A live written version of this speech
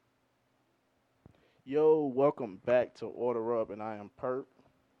Yo, welcome back to Order Up, and I am Perp.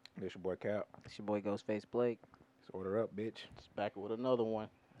 This your boy Cap. It's your boy Ghostface Blake. Let's order up, bitch. Just back with another one.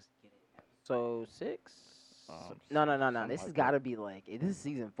 Let's get it. So six? No. Something This has like got that. to be like this is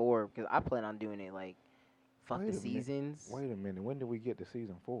season 4 because I plan on doing it like fuck Wait the a minute. seasons. Wait a minute. When did we get to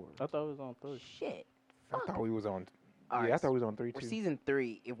season 4? I thought it was on three. Shit. I Fuck. thought we was on. All Yeah, right, I thought we was on 3 we're too. season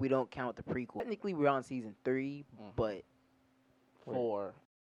 3 if we don't count the prequel. Technically, we're on season 3, Mhm. but Four.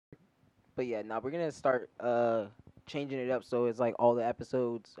 yeah, now we're gonna start changing it up so it's like all the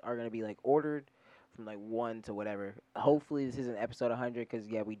episodes are gonna be like ordered from like 1 to whatever. Hopefully, this isn't episode 100 because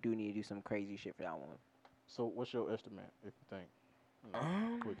yeah, we do need to do some crazy shit for that one. So, what's your estimate, if you think?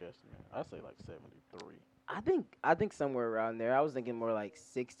 Um, Quick estimate. I say like 73. I think somewhere around there. I was thinking more like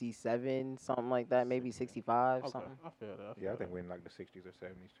 67, something like that, maybe 65, Okay, something. I feel that. Yeah, I think we're in like the 60s or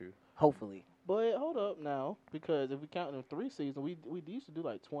 70s too. Hopefully. But hold up now, because if we count them 3 seasons, we used to do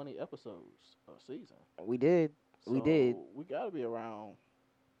like 20 episodes a season. We did. So We did. We gotta be around.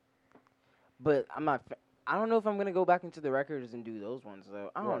 But I'm not I don't know if I'm going to go back into the records and do those ones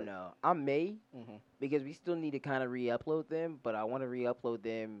though. I don't Right. know. I may Hmm. because we still need to kind of re-upload them, but I want to re-upload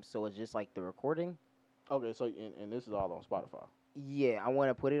them so it's just like the recording. Okay, so and this is all on Spotify. Yeah, I want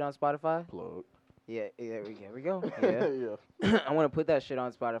to put it on Spotify. Plug. Yeah, there we go. Yeah. Yeah. I want to put that shit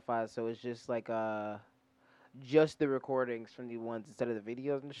on Spotify so it's just like just the recordings from the ones instead of the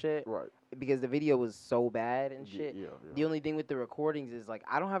videos and shit Right. because the video was so bad and shit. Yeah. The only thing with the recordings is like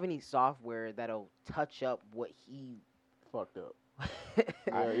I don't have any software that'll touch up what he. Fucked up.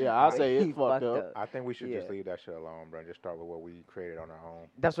 I- Yeah, I'll say he it fucked up. I think we should just Yeah. leave that shit alone, bro. And just start with what we created on our own.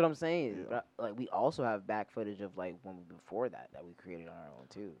 That's what I'm saying. Yeah. But, like we also have back footage of like when before that we created on our own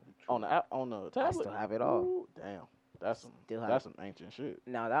too. On the app, on the tablet. I still have it all. Ooh, damn, that's Still have that's some ancient shit.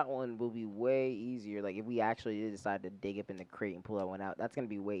 Now that one will be way easier. Like if we actually did decide to dig up in the crate and pull that one out, that's gonna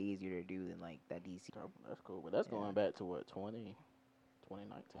be way easier to do than like that DC That's cool, but that's Yeah. going back to what 2019.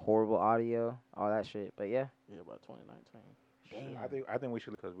 horrible audio, all that shit. But yeah, Yeah, about 2019. damn. I think we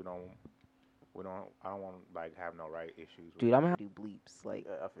should because I don't want to like have no right issues. Dude, with I'm gonna do bleeps. Like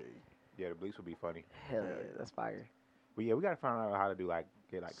Yeah, I feel you. Yeah, the bleeps would be funny. hell Yeah, yeah, yeah. that's fire. But yeah, we gotta find out how to do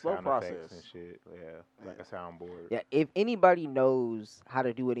get Slow sound effects process. and shit. Yeah, like a soundboard. Yeah, if anybody knows how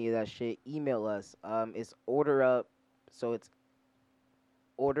to do any of that shit, email us. It's order up, so it's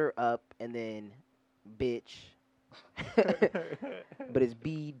order up and then bitch, but it's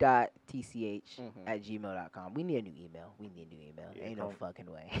b.tch Mhm. at gmail.com. We need a new email. Yeah, Ain't no come-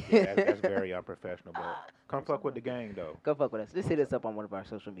 fucking way. Yeah, that's very unprofessional. But come fuck with the gang though. Go fuck with us. Just hit us up on one of our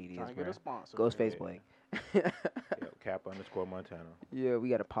social medias, Trying to get bro. a sponsor. Ghostface Yeah. Blake. Yeah, Cap_Montana. Yeah, we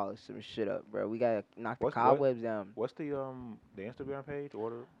gotta polish some shit up, bro. We gotta knock the What- cobwebs down. What's the Instagram page?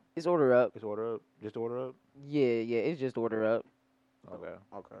 It's order up. It's order up. Just order up. Yeah, it's just order up. Okay.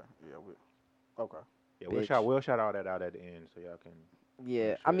 Okay. Yeah. Okay. Yeah, Bitch. we'll shout all that out at the end so y'all can. Yeah,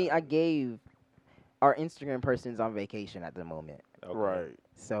 Make I sure mean, y'all I do. gave our Instagram person's on vacation at the moment, Okay. Right.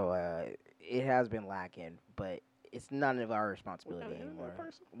 so it has been lacking, but it's none of our We got responsibility an internet anymore.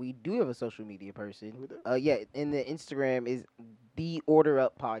 person? We do have a social media person. We do? Yeah, and the Instagram is the Order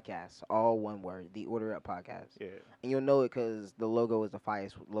Up Podcast, all one word, the Order Up Podcast, Yeah. and you'll know it because the logo is the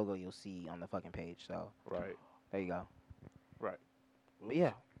finest logo you'll see on the fucking page. So Right. there you go. Right. But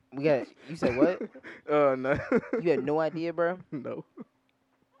yeah, we got. You said what? No. You had no idea, bro. No.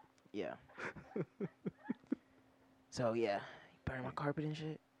 Yeah. So yeah, burn my carpet and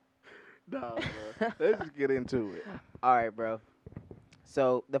shit. Nah, bro. Let's just get into it. All right, bro.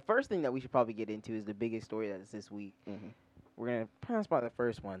 So the first thing that we should probably get into is the biggest story that is this week. Mm-hmm. We're gonna pass by the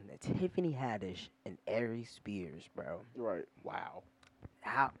first one. Tiffany Haddish and Aries Spears, bro. Right. Wow.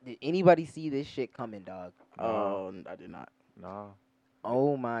 How did anybody see this shit coming, dog? Oh, I did not. Nah.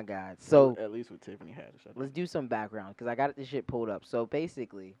 Oh my God. So at least with Tiffany Haddish. I let's did. do some background because I got this shit pulled up. So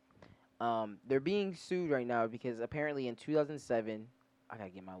basically, they're being sued right now because apparently in 2007, I gotta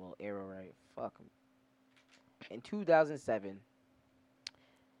get my little arrow right. Fuck 'em. In 2007,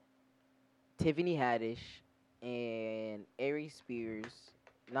 Tiffany Haddish and Aries Spears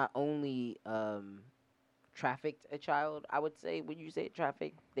not only trafficked a child. I would say, would you say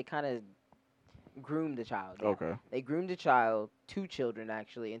trafficked? They kind of groomed the child. Yeah. Okay. They groomed a child, 2 children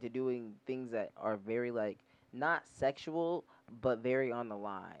actually, into doing things that are very like not sexual, but very on the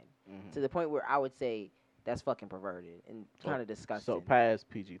line Mm-hmm. to the point where I would say that's fucking perverted and kind of disgusting. So past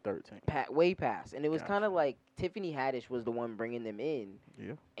PG-13. Way past, and it was kind Gotcha. of like Tiffany Haddish was the one bringing them in,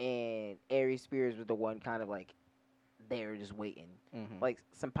 Yeah. and Aries Spears was the one kind of like there just waiting, Mm-hmm. like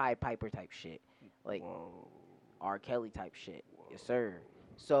some Pied Piper type shit, like Whoa. R. Kelly type shit. Whoa. Yes, sir.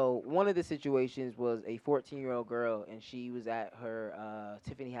 So one of the situations was a 14-year-old girl, and she was at her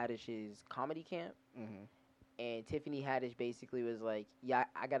Tiffany Haddish's comedy camp. Mhm. And Tiffany Haddish basically was like, "Yeah,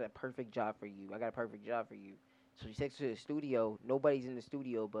 I got a perfect job for you. I got a perfect job for you." So she takes her to the studio. Nobody's in the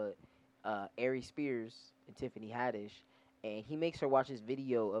studio but Aries Spears and Tiffany Haddish, and he makes her watch this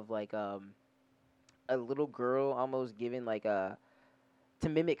video of like a little girl almost giving like a to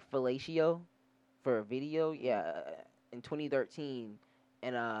mimic fellatio for a video. Yeah, in 2013,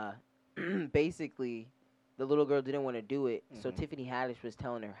 and basically the little girl didn't want to do it, so Mhm. Tiffany Haddish was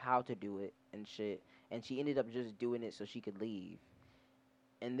telling her how to do it and shit, and she ended up just doing it so she could leave.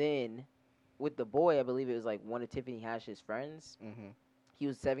 And then with the boy, I believe it was like one of Tiffany Haddish's friends. Mhm. He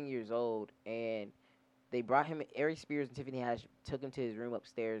was 7 years old, and they brought him. Ari Spears and Tiffany Haddish took him to his room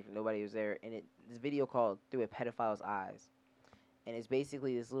upstairs when nobody was there, and this video called "Through a Pedophile's Eyes," and it's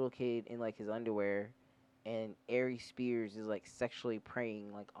basically this little kid in like his underwear, and Ari Spears is like sexually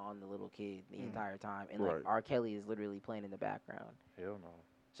preying like on the little kid the entire time, and like Right. R. Kelly is literally playing in the background. Hell no.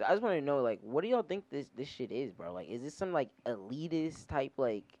 So I just want to know, like, what do y'all think this shit is, bro? Like, is this some like elitist type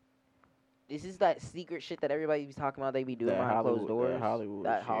like? Is this that secret shit that everybody be talking about? They be doing That behind closed Hollywood- that doors. Hollywood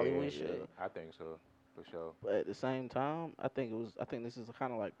That shit, Hollywood yeah. shit. I think so, for sure. But at the same time, I think this is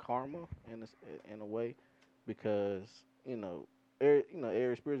kind of like karma in a way, because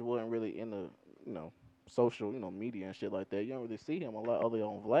Aries Spears wasn't really in the social media and shit like that. You don't really see him a lot other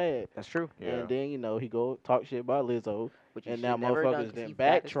on Vlad. That's true. Yeah. And then he go talk shit about Lizzo. Which you And should now never done, motherfuckers 'cause then he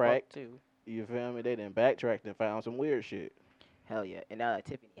fat as fuck, backtracked. too. You feel me? They didn't backtrack and found some weird shit. Hell yeah. And now that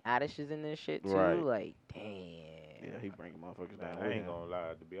Tiffany Haddish is in this shit too, Right. like, damn. Yeah, he bringing motherfuckers Man, down. I with ain't him. gonna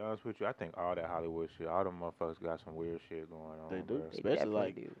lie. To be honest with you, I think all that Hollywood shit, all them motherfuckers got some weird shit going on. They do. bro. They Especially, definitely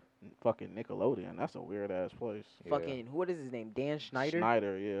like, do. Fucking Nickelodeon. That's a weird ass place. Yeah. Fucking, what is his name? Dan Schneider?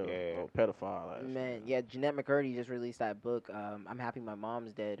 Schneider, yeah. Yeah. Oh, pedophile. Ass Man, shit. yeah, Jeanette McCurdy just released that book, I'm Happy My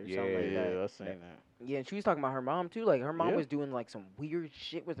Mom's Dead or something like Yeah, that. I seen that. Yeah, and she was talking about her mom too. Like her mom Yeah. was doing like some weird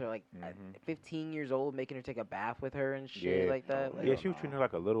shit with her, like at Mhm. 15 years old, making her take a bath with her and shit Yeah. like that. Oh, Like, Yeah, Hell she was no. treating her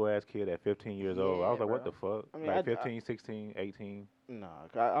like a little ass kid at 15 years old. I was Yeah, like, what bro. the fuck? I mean, like I- 15, 16, 18. Nah,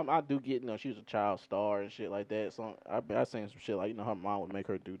 I do get she was a child star and shit like that. So I seen some shit like her mom would make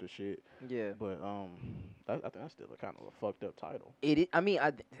her do the shit. yeah, But I think that's still a kind of a fucked up title. it is. I mean,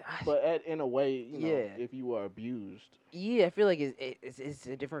 But in a way, Yeah. if you are abused, yeah, I feel like it's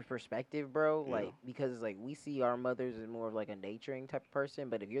a different perspective, bro. Yeah. Like because like we see our mothers as more of like a nurturing type of person,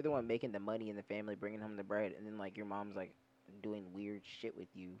 but if you're the one making the money in the family, bringing home the bread, and then like your mom's like doing weird shit with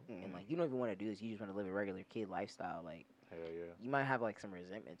you, and Mhm. like you don't even want to do this, you just want to live a regular kid lifestyle, like. Hell yeah. You might have like some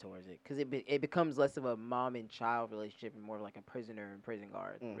resentment towards it because it becomes less of a mom and child relationship and more of like a prisoner and prison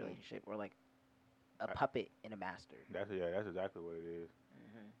guard Mhm. relationship, or like a I- puppet and a master. That's exactly what it is.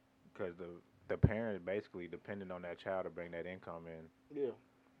 Mm-hmm. Because the parent basically depending on that child to bring that income in. yeah,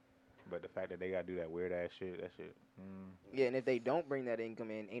 But the fact that they gotta do that weird ass shit, that shit. Yeah, and if they don't bring that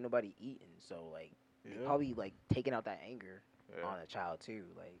income in, ain't nobody eating. So like, they yeah. probably like taking out that anger Yeah. on the child too.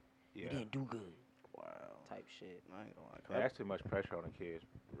 Like you Yeah. didn't do good Wow, type shit. I ain't gonna lie. 'Cause Yeah, that's too much pressure on the kids.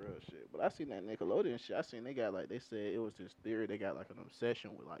 real shit. But I seen that Nickelodeon shit. I seen they got they said it was this theory they got like an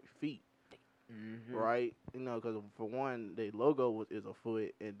obsession with like feet, Mm-hmm. right? Because for one, their logo is a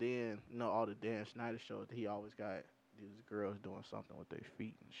foot, and then all the Dan Schneider shows he always got these girls doing something with their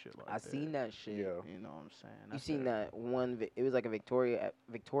feet and shit like I that. seen that shit. Yeah. You know what I'm saying? You That's seen that one? It was like a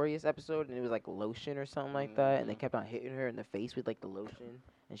Victorious episode, and it was like lotion or something like that, and they Mhm. kept on hitting her in the face with like the lotion,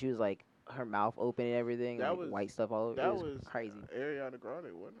 and she was like her mouth open and everything, That like was- white stuff all over. That It was crazy. Ariana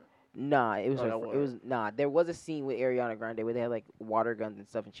Grande, wasn't it? Nah, it was Oh, her. that It was nah. There was a scene with Ariana Grande where they had like water guns and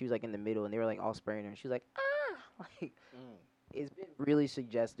stuff, and she was like in the middle, and they were like all spraying her, and she was like, ah, like it's been really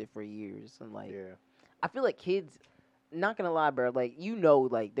suggestive for years, and like Yeah. I feel like kids. Not gonna lie, bro. Like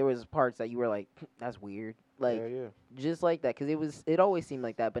like there was parts that you were like, that's weird, like yeah, yeah. just like that, because it always seemed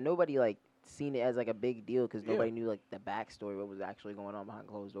like that, but nobody like seen it as like a big deal because Yeah. nobody knew like the backstory, what was actually going on behind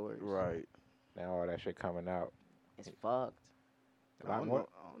closed doors. Right. Now all that shit coming out. It's fucked. A lot more.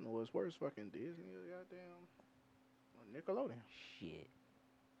 I don't know what's worse, fucking Disney or goddamn Nickelodeon. Shit.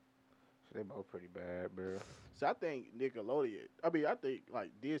 They both pretty bad, bro. So I think Nickelodeon. I mean, I think like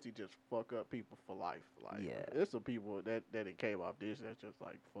Disney just fuck up people for life. Like, Yeah. there's some people that it came off Disney that's just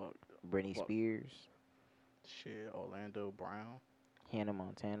like fucked. Britney Fuck. Spears, Shit, Orlando Brown. Hannah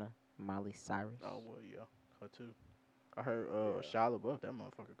Montana, Miley Cyrus. Oh well, yeah, her too. I heard Yeah. Shia LaBeouf, that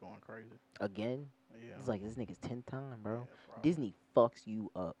motherfucker going crazy. Again? Yeah. It's like this nigga's 10th time, bro. Yeah, probably. Disney fucks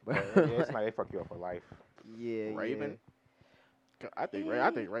you up, bro. Yeah, it's like they fuck you up for life. yeah, Raven. I think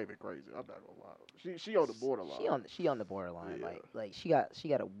Raven crazy. I'm not gonna lie. She on the borderline. She on the borderline. Yeah. Like she got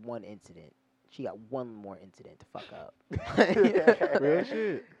a one incident. She got one more incident to fuck up. Real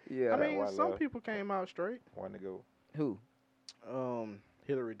shit. Yeah. I mean, one some left. people came out straight. One to go. Who?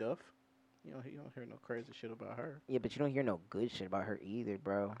 Hillary Duff. You don't hear no crazy shit about her. Yeah, but you don't hear no good shit about her either,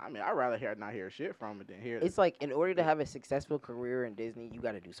 bro. I mean, I'd rather not hear shit from her than hear. It's like, in order to have a successful career in Disney, you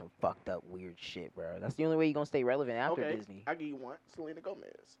got to do some fucked up weird shit, bro. That's the only way you're gonna stay relevant after okay, Disney. I give you one. Selena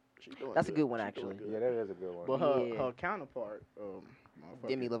Gomez. She doing. That's a good one, She actually. doing Yeah, good. that is a good one. But Yeah. her counterpart,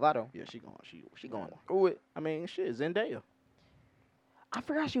 Demi motherfucker- Lovato. Yeah, she going. through it. I mean, shit, Zendaya. I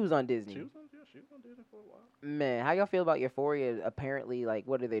forgot she was on Disney. She was on Disney for a while. Man, how y'all feel about Euphoria? Apparently, like,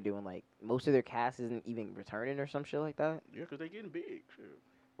 what are they doing? Like, most of their cast isn't even returning or some shit like that. Yeah, because they getting big. Shit.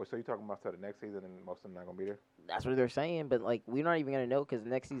 Well, so you talking about till the next season and most of them not gonna be there? That's what they're saying, but like, we're not even gonna know because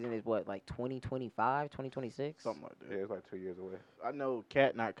next season is what, like 2025, 2026. Something like that. Yeah, it's like 2 years away. I know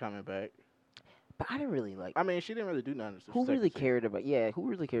Kat not coming back. But I didn't really like. I mean, she didn't really do nothing. Who really cared about? Yeah, who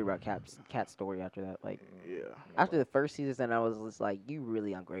really cared about Cat's story after that? Like, Yeah. after the first season, I was just like, you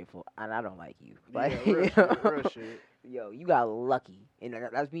really ungrateful, and I don't like you. Yeah, Like, real shit, real shit. yo, you got lucky, and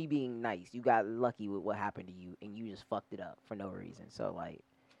that's me being nice. You got lucky with what happened to you, and you just fucked it up for no reason. So like,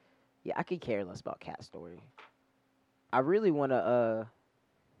 yeah, I could care less about Cat's story. I really wanna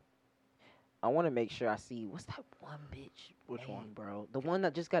I wanna make sure I see what's that one bitch. Which name, one? bro? The one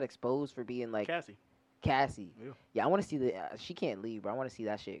that just got exposed for being like Cassie. Cassie. Yeah. Yeah, I want to see the. She can't leave, bro. I want to see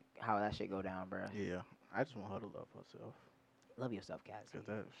that shit. How that shit go down, bro. Yeah. I just want her to love herself. Love yourself, Cassie. Cause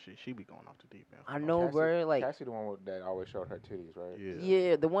that she be going off the deep end. I know, Cassie- bro. Like, Cassie, the one that always showed her titties, right?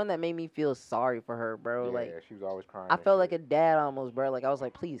 Yeah. the one that made me feel sorry for her, bro. Yeah, Like, she was always crying. I and felt like a shit. dad almost, bro. Like, I was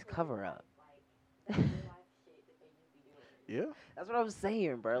like, please cover up. Yeah. That's what I was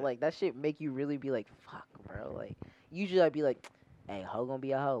saying, bro. Like, that shit make you really be like, fuck, bro. Like, usually I'd be like, hey, hoe gonna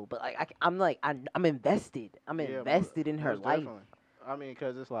be a hoe, but like, I'm like, I'm invested. I'm Yeah, invested in her most life. definitely. I mean,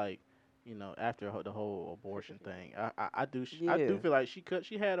 cause it's like, after the whole abortion thing, I do Yeah. feel like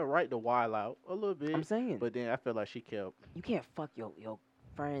she had a right to wild out a little bit, I'm saying, but then I feel like she kept. you can't fuck your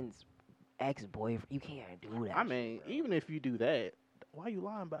friend's ex-boyfriend. You can't do that. I mean, shit, bro. even if you do that, why you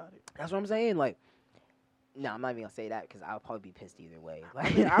lying about it? That's what I'm saying. Like, no, I'm not even gonna say that because I'll probably be pissed either way. I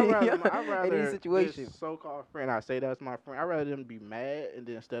Like, mean, I any rather situation. this so-called friend. I say that's my friend. I rather them be mad, and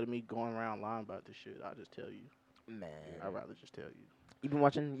then instead of me going around lying about this shit, I'll just tell you. Man, I'd rather just tell you. you been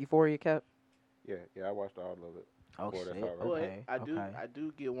watching Euphoria, Cap? Yeah, I watched all of it. Oh Boy, that's shit. all right. Okay. But okay. I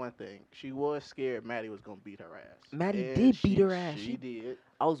do get one thing. She was scared Maddie was gonna beat her ass. Maddie And did beat her ass. She did.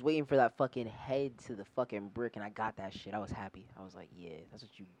 I was waiting for that fucking head to the fucking brick, and I got that shit. I was happy. I was like, yeah, that's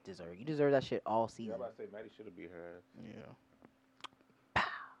what you deserve. You deserve that shit all Yeah, season. I'm about to say Maddie should have beat her ass. Yeah.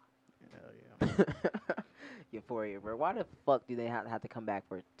 Hell yeah. Euphoria, bro. Why the fuck do they have to come back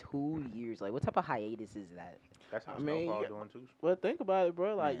for 2 years? Like, what type of hiatus is that? That's how I mean, Snowfall yeah. doing too. Well, think about it,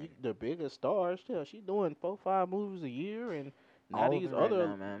 bro. Like Man. the biggest stars, still, she doing 4-5 movies a year, and now All of these them right other,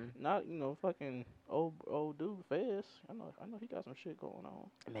 now, man. not fucking old dude Fez. I know he got some shit going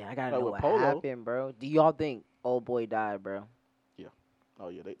on. Man, I gotta Like know with what Polo. happened, bro. Do y'all think old boy died, bro? Oh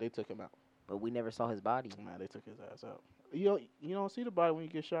yeah, they took him out. But we never saw his body. Man, they took his ass out. You don't see the body when you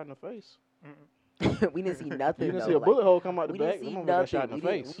get shot in the face. We didn't see nothing. You didn't though. see a like, bullet hole come out the we back. didn't see Them motherfuckers nothing. got shot in the We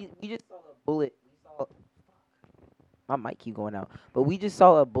face. we just saw a bullet. We saw. My mic keep going out, but we just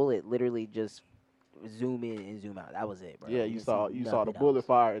saw a bullet literally just zoom in and zoom out. That was it, bro. Yeah, We you didn't saw see the nothing bullet else.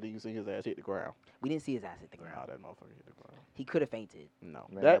 fire, and then you see his ass hit the ground. We didn't see his ass hit the ground. Nah, that motherfucker hit the ground. He could have fainted. No,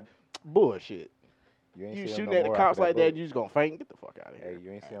 Man, that bullshit. You ain't You see him shooting no at the more cops after like that, bullet. you just gonna faint? Get the fuck out of Hey, here.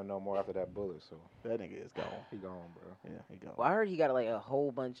 you ain't see him no more after that bullet, so That nigga is gone. he gone, bro. Yeah, he gone. Well, I heard he got like a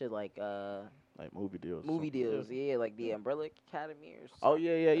whole bunch of like Like movie deals. or movie something. deals. Yeah, like the Umbrella Academy or something. Oh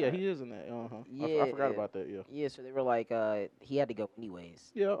yeah. He is in that. Yeah, I forgot yeah. about that. Yeah. Yeah, so they were like, he had to go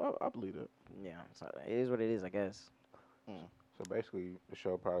anyways. Yeah, I believe that. Yeah, so it is what it is, I guess. So basically, the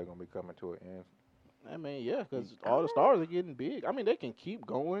show probably gonna be coming to an end. I mean, yeah, because all the stars are getting big. I mean, they can keep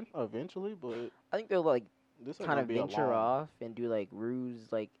going eventually, but I think they'll like this ain't kind gonna of be a venture long- off and do like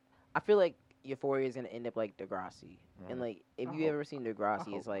ruse. Like, I feel like Euphoria is gonna end up like Degrassi. And like, if I you hope- ever seen Degrassi,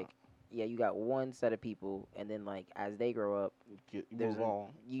 hope it's like, yeah, you got one set of people, and then like as they grow up, there's Move on.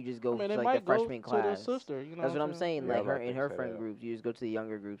 you just go I mean, to they like might the freshman go to the class. sister. You know That's what I'm saying. Yeah, Like I her was in about her to say friend that. groups, you just go to the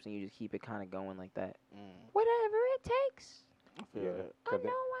younger groups and you just keep it kind of going like that. Mm, Whatever it takes. I feel Yeah, that. I 'cause know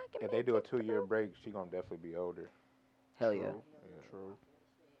I can. if they make do a it 2-year through. break, she gonna definitely be older. Hell yeah. True.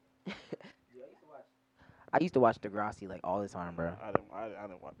 I used to watch Degrassi like all the time, bro. I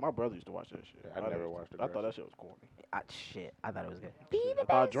didn't watch. My brother used to watch that shit. Yeah, I never watched I thought Degrassi. that shit was corny. Shit, I thought it was good. Be the I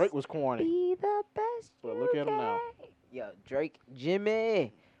thought best. Drake was corny. Be the best. But look at him now. Yo, Drake,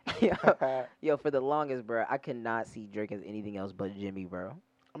 Jimmy. yo, for the longest, bro, I could not see Drake as anything else but Jimmy, bro.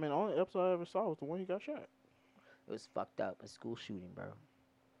 I mean, the only episode I ever saw was the one he got shot. It was fucked up. A school shooting, bro.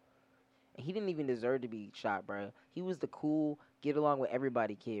 And he didn't even deserve to be shot, bro. He was the cool, get along with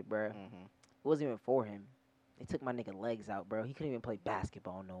everybody kid, bro. It wasn't even for him. They took my nigga legs out, bro. He couldn't even play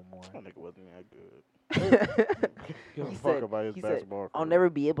basketball no more. That nigga wasn't that good. he Give a fuck said, about his he basketball said, I'll career. never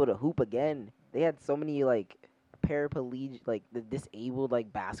be able to hoop again. They had so many, like, paraplegic, like, the disabled,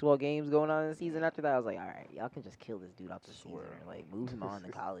 like, basketball games going on in the season. After that, I was like, all right, y'all can just kill this dude out the season. Swear. Or, like, move him on to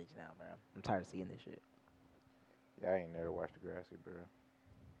college now, bro. I'm tired of seeing this shit. Yeah, I ain't never watched the Grassy, bro.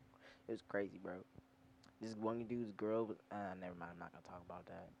 It was crazy, bro. This one dude's girl, never mind. I'm not gonna talk about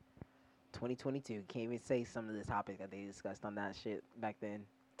that. 2022. Can't even say some of the topics that they discussed on that shit back then.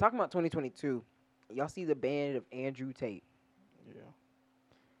 Talking about 2022, y'all see the ban of Andrew Tate. Yeah.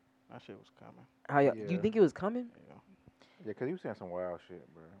 That shit was coming. How y'all, Yeah. you think it was coming? Yeah. Yeah, 'cause he was saying some wild shit,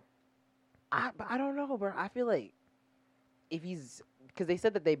 bro. I don't know, bro. I feel like if he's, because they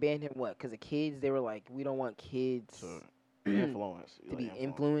said that they banned him, what? Because of kids, they were like, we don't want kids To influence. to be like,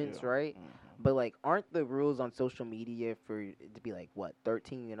 influenced, yeah. right? Mhm. But like, aren't the rules on social media for it to be like what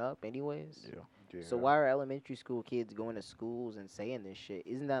 13 and up, anyways? Yeah. Yeah. So why are elementary school kids going to schools and saying this shit?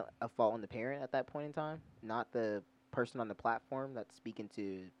 Isn't that a fault on the parent at that point in time, not the person on the platform that's speaking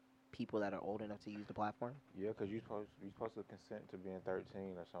to people that are old enough to use the platform? Yeah, 'cause you supposed to consent to being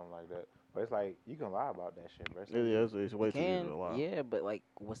 13 or something like that. But it's like you can lie about that shit, bro. It's way You too easy can, to lie. yeah, but like,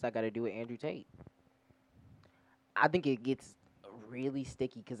 what's that got to do with Andrew Tate? I think it gets really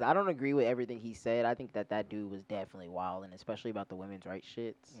sticky because I don't agree with everything he said. I think that dude was definitely wild, and especially about the women's rights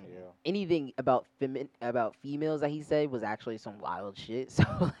shits. Mm. Yeah. Anything about females that he said was actually some wild shit. So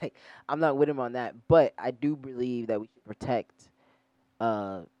like, I'm not with him on that. But I do believe that we should protect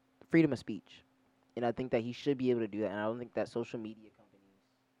freedom of speech, and I think that he should be able to do that. And I don't think that social media companies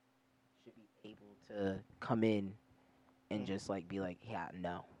should be able to come in and just like be like, yeah,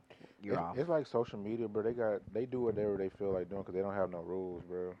 no, you're off. It's like social media, bro. They do whatever they feel like doing 'cause they don't have no rules,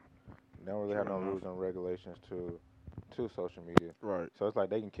 bro. They don't really have no True rules and regulations to social media. Right. So it's like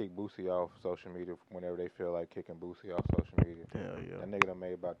they can kick Boosie off social media whenever they feel like kicking Boosie off social media. Hell yeah. That nigga done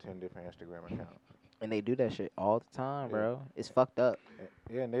made about 10 different Instagram accounts. And they do that shit all the time, Yeah. bro. It's fucked up.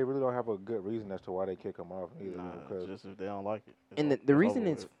 Yeah, and they really don't have a good reason as to why they kick him off either. Nah, Because just if they don't like it. And the reason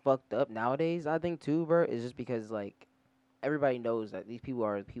it's fucked up nowadays, I think too, bro, is just because like everybody knows that these people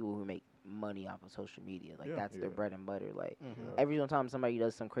are the people who make money off of social media. Like Yeah. that's their Yeah. bread and butter. Like Mhm. every single time somebody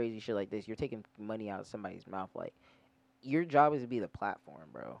does some crazy shit like this, you're taking money out of somebody's mouth. Like your job is to be the platform,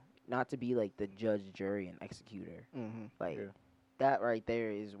 bro, not to be like the judge, jury, and executor. Mhm. Like Yeah. that right there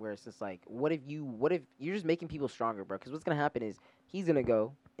is where it's just like, what if you're just making people stronger, bro? Because what's gonna happen is he's gonna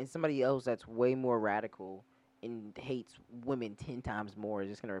go and somebody else that's way more radical and hates women 10 times more is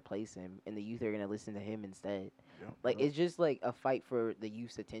just gonna replace him, and the youth are gonna listen to him instead. Yep. Like Yep. it's just like a fight for the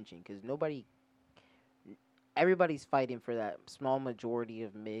youth's attention because everybody's fighting for that small majority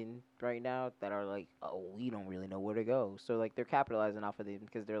of men right now that are like, oh, we don't really know where to go. So like they're capitalizing off of them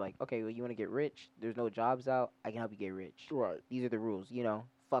because they're like, okay, well you want to get rich? There's no jobs out. I can help you get rich. Right. These are the rules,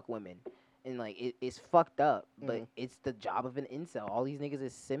 fuck women. And like it's fucked up, but Mhm. it's the job of an incel. All these niggas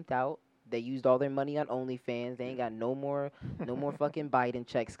is simped out. They used all their money on OnlyFans. They ain't got no more fucking Biden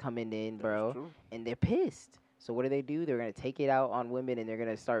checks coming in, That's bro. true. And they're pissed. So what do? They're gonna take it out on women, and they're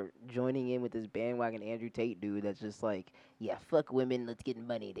gonna start joining in with this bandwagon Andrew Tate dude that's just like, yeah, fuck women, let's get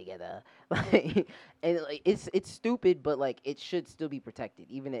money together. Like, and like it's stupid, but like it should still be protected,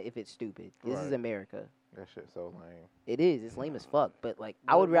 even if it's stupid. This is Right. America. that shit's so lame. It is. It's lame as fuck. But like,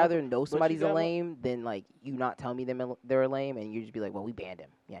 I But would no, rather know you somebody's a gotta- lame than like you not tell me they're a lame, and you just be like, well, we banned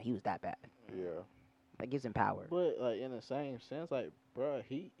him. Yeah, he was that bad. Yeah. That gives him power. But like in the same sense, like, bruh,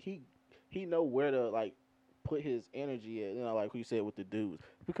 he know where to like put his energy at. Like you said with the dudes,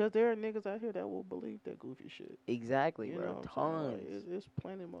 because there are niggas out here that will believe that goofy shit. Exactly, You bro. know what I'm saying? Tons. Like, it's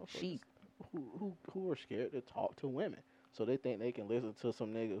plenty of motherfuckers Sheep. who are scared to talk to women, so they think they can listen to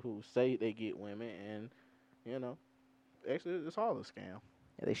some nigga who say they get women, and actually it's all a scam.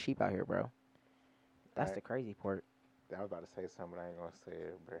 Yeah, they sheep out here, bro. That's Right. the crazy part. I was about to say something, but I ain't gonna say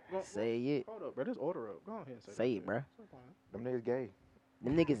it, bro. Say it. Hold up, bro. Just order up. Go ahead and say, Say that it, bro. shit. Them niggas gay.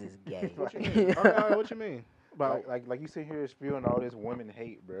 Them niggas is gay. What you mean? Okay, what you mean? About Like you sit here spewing all this women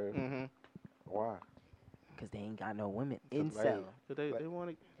hate, bro. mm-hmm. Why? Because they ain't got no women. 'Cause, like, Incel. Cause they want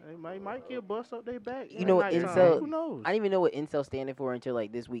to. They might get bust up their back. You know what at nighttime. incel- Who knows? I didn't even know what incel standing for until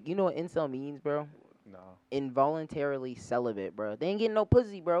like this week. You know what incel means, bro? No. Involuntarily celibate, bro. They ain't getting no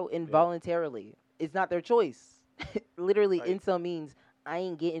pussy, bro. Involuntarily. It's not their choice. Literally, Like- incel means I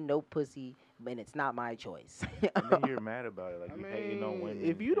ain't getting no pussy and it's not my choice. And then you're mad about it. Like, you hating on women.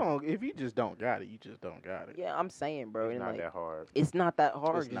 if you just don't got it, you just don't got it. Yeah, I'm saying, bro. It's and not like, that hard. it's not that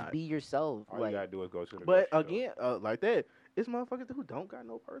hard. It's Just not. be yourself. All like, you gotta do is go to the But grocery store. again, like that, it's motherfuckers who don't got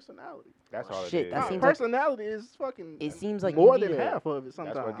no personality. That's all shit, it is. that Nah, seems like- personality is fucking. it seems like more you than need half of it.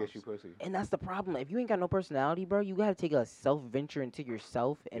 Sometimes That's what gets you pussy. And that's the problem. If you ain't got no personality, bro, you gotta take a self venture into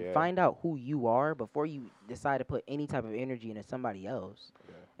yourself and Yeah. find out who you are before you decide to put any type of energy into somebody else.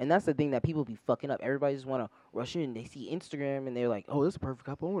 Yeah. And that's the thing that people be fucking up. Everybody just wanna rush in. They see Instagram and they're like, "Oh, this is a perfect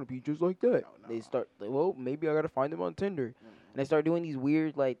couple. I wanna be just like that." No. They start, well, maybe I gotta find them on Tinder, and they start doing these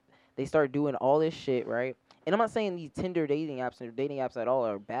weird, like, they start doing all this shit, right? And I'm not saying these Tinder dating apps or dating apps at all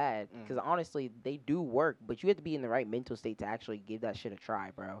are bad, because honestly, they do work. But you have to be in the right mental state to actually give that shit a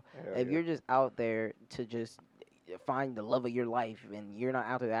try, bro. Hell If yeah. you're just out there to just find the love of your life and you're not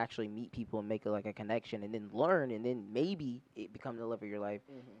out there to actually meet people and make like a connection and then learn and then maybe it becomes the love of your life,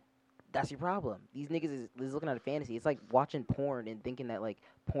 that's your problem. These niggas is looking at a fantasy. It's like watching porn and thinking that like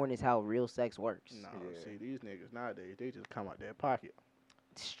porn is how real sex works. No, Yeah. see, these niggas nowadays, they just come out their pocket.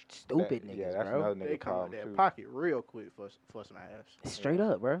 Stupid That- niggas, yeah, that's bro. another They nigga come out problem their too. pocket real quick for some ass. Straight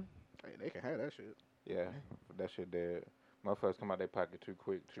up, bro. Hey, they can have that shit. Yeah, that shit dead. Motherfuckers come out their pocket too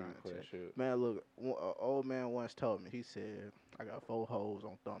quick, too Trying to for that tell shit. Man, look, an old man once told me, he said, I got 4 hoes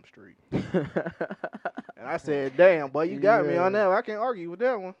on Thumb Street. And I said, damn, boy, you got me on that. I can't argue with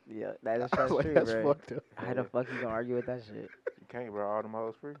that one. Yeah, that's I was like, true, that's bro. fucked up. How the fuck you gonna argue with that shit? You can't, bro. All them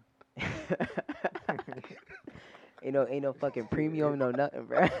hoes free. ain't no fucking premium, no nothing,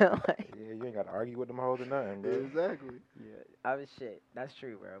 bro. Like, Yeah, you ain't got to argue with them hoes or nothing, bro. Exactly. yeah, I was shit. That's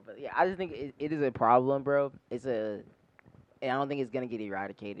true, bro. But yeah, I just think it is a problem, bro. And I don't think it's gonna get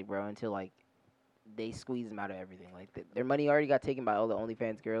eradicated, bro, until like they squeeze them out of everything. Like their money already got taken by all the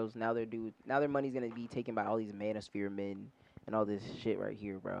OnlyFans girls. Now their money's gonna be taken by all these manosphere men and all this shit right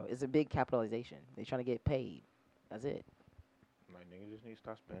here, bro. It's a big capitalization. They trying to get paid. That's it. Like, niggas just need to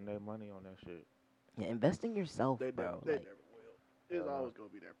stop spending their money on that shit. Yeah, invest in yourself, They bro. never Like, will. It's always going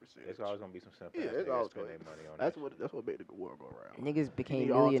to be that percentage. It's always gonna be some simple Yeah, ass it's niggas always spend gonna- their money on That's what made the world go around. niggas became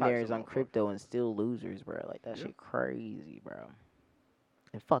need all types of millionaires on motherfuckers. crypto and still losers, bro. Like that Yeah. shit crazy, bro.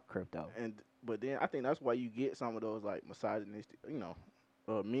 And fuck crypto. But then I think that's why you get some of those like misogynistic,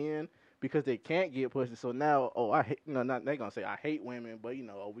 men, because they can't get pussy. So now, I hate, not they gonna say I hate women, but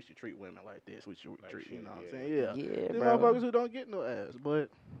we should treat women like this. We should Like treat, shit, what I'm yeah. saying? Yeah. Yeah, Them bro. motherfuckers who don't get no ass, but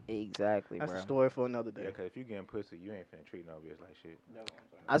Exactly, that's bro. a story for another day. Yeah, cause if you getting pussy, you ain't finna treat no bitch like shit.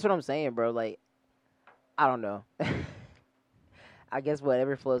 That's what I'm saying, bro. Like, I don't know. I guess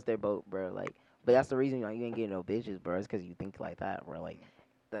whatever floats their boat, bro. Like, but that's the reason you ain't getting no bitches, bro. It's because you think like that, bro. Like,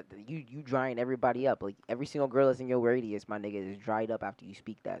 you drying everybody up. Like every single girl that's in your radius, my nigga, is dried up after you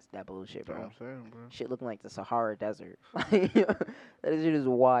speak that bullshit, That's what bro. I'm saying, bro. Shit looking like the Sahara Desert. That shit is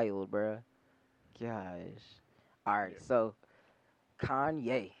wild, bro. Gosh. All right, so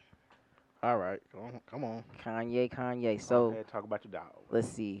Kanye. All right, come on. Kanye. So So talk about your dog. let's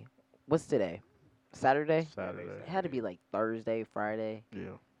see. What's today? Saturday? Saturday. It had to be like Thursday, Friday.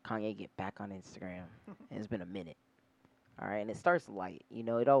 Yeah. Kanye get back on Instagram. And it's been a minute. All right, and it starts light.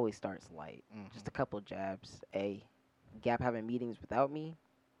 It always starts light. Mhm. Just a couple jabs. Gap having meetings without me.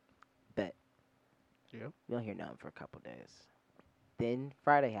 Bet. Yep. We don't hear nothing for a couple days. Then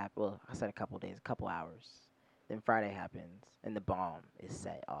Friday happened. Well, I said a couple days, a couple hours. Then Friday happens, and the bomb is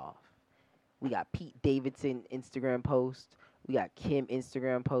set off. We got Pete Davidson Instagram post. We got Kim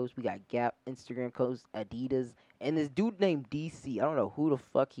Instagram post. We got Gap Instagram post. Adidas. And this dude named DC. I don't know who the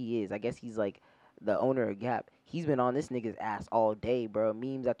fuck he is. I guess he's like the owner of Gap. He's been on this nigga's ass all day, bro.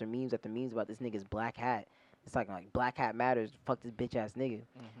 Memes after memes after memes about this nigga's black hat. It's like black hat matters. Fuck this bitch ass nigga.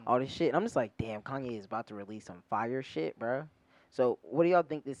 All this shit. And I'm just like, damn, Kanye is about to release some fire shit, bro. So what do y'all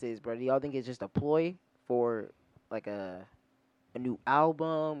think this is, bro? Do y'all think it's just a ploy for like a new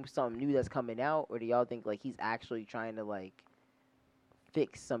album, something new that's coming out, or do y'all think like he's actually trying to like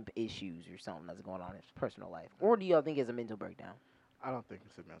fix some issues or something that's going on in his personal life, or do y'all think it's a mental breakdown? I don't think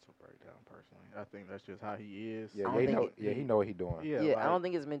it's a mental breakdown, personally. I think that's just how he is. Yeah, I don't he think know. it- Yeah, he know what he doing. Yeah, Yeah, like, I don't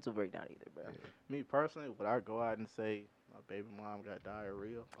think it's a mental breakdown either, bro. me personally, would I go out and say my baby mom got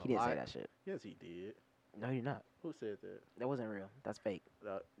diarrhea? He didn't say that shit. Yes, he did. No, you're not. Who said that? That wasn't real. That's fake.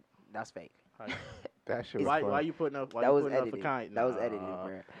 That- That's fake. how- That shit was why funny. you putting up? Why That you was putting up edited. for Kanye? That was edited, Nah,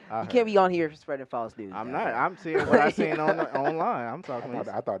 bro. I You can't be heard. on here spreading false news. I'm now, not. bro. I'm seeing what I seen online. I'm I talking.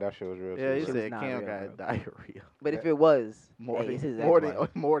 thought that shit was real. Yeah, he Shit was said not Kim real, got bro. diarrhea. But if it was, More hey, than it's his more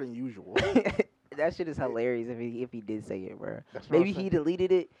ex-wife. than more than usual. That shit is hilarious if he did say it, bro. That's what I'm Maybe he saying.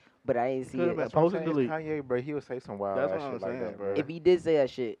 deleted it, but I didn't see Could've it. been That's what I'm Post and saying. It's delete. Kanye, bro. He would say some wild That's ass what I'm shit like saying, that, bro. If he did say that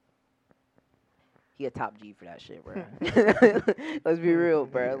shit, He a top G for that shit, bro. Let's be real,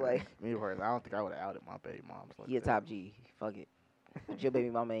 bro. Like Me personally, I don't think I would have outed my baby moms like he a that. top G. Fuck it. But your baby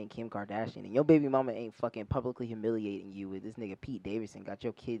mama ain't Kim Kardashian, and your baby mama ain't fucking publicly humiliating you with this nigga Pete Davidson got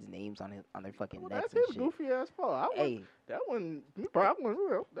your kids' names on their fucking Well, necks that's and his shit. goofy ass fault. Hey, That one, you probably,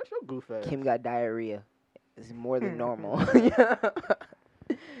 that's your goof ass. Kim got diarrhea. It's more than normal.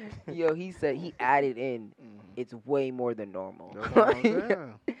 Yo, he said he added in. Mhm. It's way more than normal. That's what I'm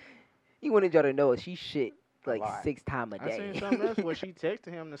saying. He wanted y'all to know she shit like lot. 6 times a I day. seen something else when she texted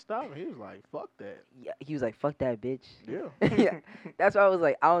him to stop, and he was like, "Fuck that." Yeah, he was like, "Fuck that bitch." Yeah. Yeah, that's why I was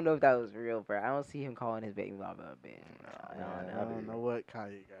like, I don't know if that was real, bro. I don't see him calling his baby mama a bitch. Bro. Man, I don't know what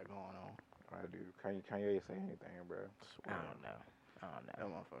Kanye got going on. I do. Kanye say anything, bro. I don't know. That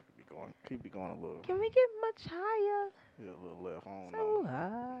motherfucker be going a little, Can we get much higher? a little left. I don't So know.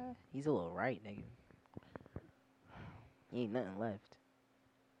 high. He's a little right, nigga. He ain't nothing left.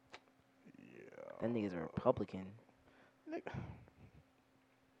 Yeah. That nigga's a Republican.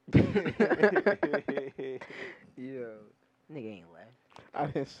 Yeah. Nigga ain't left. I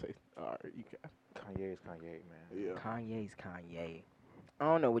didn't say. All right, you got. Kanye is Kanye, man. Yeah. Kanye's Kanye. I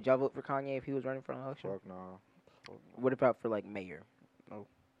don't know. Would y'all vote for Kanye if he was running for an election? Fuck no. What about for like mayor? No.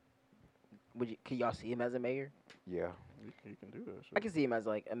 Can y'all see him as a mayor? Yeah. You can do that shit. I can see him as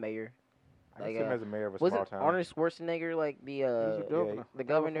like a mayor. I can Like, see him as a mayor of a Was small it town. Arnold Schwarzenegger like He's the governor. the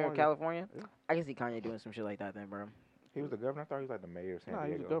governor of California? Yeah. I can see Kanye doing some shit like that then, bro. He was the governor. I thought he was like the mayor of San Nah,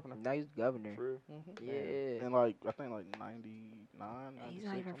 Diego. he's the governor. Now he's governor. For real? Mm-hmm. Yeah. And like, I think like 99. He's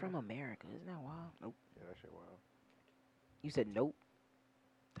not even from America. Isn't that wild? Yeah, that shit wild. You said nope.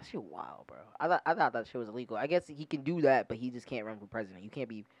 That shit wild, bro. I thought that shit was illegal. I guess he can do that, but he just can't run for president. You can't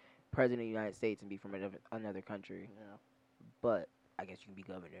be president of the United States and be from another country. Yeah. But I guess you can be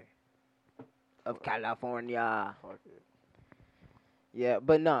governor of California. Fuck it. Yeah,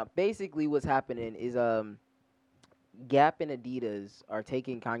 but nah. Basically, what's happening is Gap and Adidas are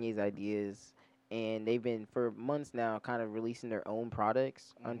taking Kanye's ideas, and they've been for months now kind of releasing their own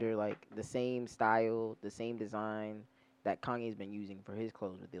products Mhm. under like the same style, the same design that Kanye's been using for his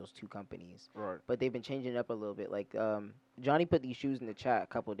clothes with those two companies. Right. But they've been changing it up a little bit. Like Johnny put these shoes in the chat a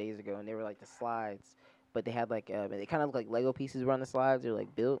couple of days ago, and they were like the slides, but they had like they kind of look like Lego pieces were on the slides. They're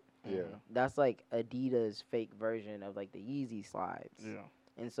like built. Yeah. That's like Adidas' fake version of like the Yeezy slides. Yeah.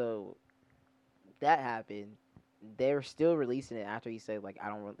 And so that happened. They're still releasing it after he said like I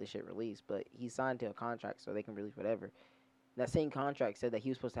don't want this shit released, but he signed to a contract so they can release whatever. That same contract said that he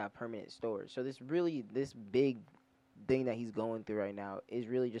was supposed to have permanent stores. So this big thing that he's going through right now is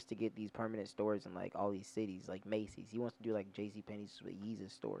really just to get these permanent stores in like all these cities, like Macy's. He wants to do like JCPenney's with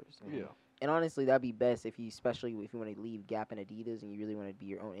Yeezus stores. Yeah. And honestly, that'd be best especially if you want to leave Gap and Adidas and you really want to be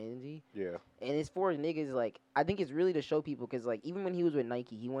your own entity. Yeah. And it's for niggas, like, I think it's really to show people, because, like, even when he was with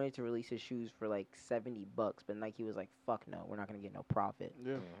Nike, he wanted to release his shoes for, like, $70, but Nike was like, fuck no, we're not going to get no profit.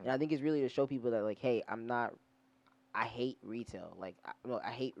 Yeah. And I think it's really to show people that, like, hey, I hate retail. Like, I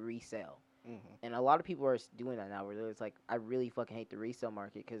hate resale. Mm-hmm. And a lot of people are doing that now, where it's like, I really fucking hate the resale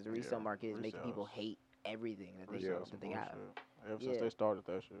market, because the resale Yeah, market is making resale people is- hate everything that they, Yeah. that they have. Ever Yeah. since they started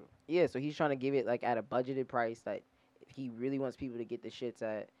that shit. Yeah, so he's trying to give it like at a budgeted price that he really wants people to get the shits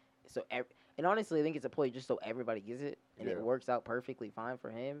at. So and honestly, I think it's a play just so everybody gets it, and it Yeah. works out perfectly fine for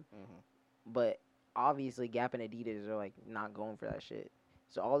him. Mm-hmm. But obviously, Gap and Adidas are like not going for that shit.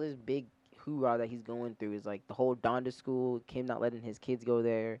 So all this big hoorah that he's going through is like the whole Donda school, Kim not letting his kids go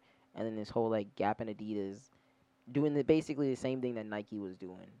there, and then this whole like Gap and Adidas doing basically the same thing that Nike was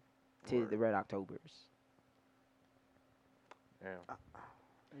doing to Right. the Red Octobers. Damn.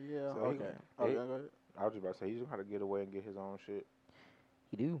 Yeah. So he- Okay. he- Okay. Go ahead. I was just about to say he's gonna have to get away and get his own shit.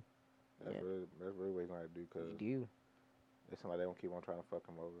 You do, That's Yeah. really what he's gonna have to do you because do. it seems like they don't keep on trying to fuck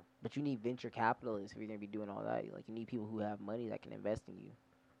him over. But you need venture capitalists if you're gonna be doing all that. Like you need people who have money that can invest in you.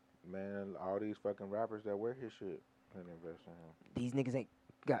 Man, all these fucking rappers that wear his shit and invest in him. These niggas ain't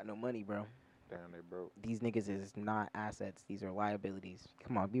got no money, bro. Damn, they broke. These niggas is not assets. These are liabilities.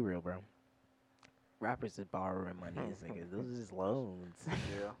 Come on, be real, bro. Rappers is borrowing money. These niggas, those is just loans.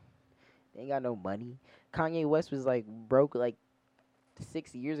 Yeah. They ain't got no money. Kanye West was like broke like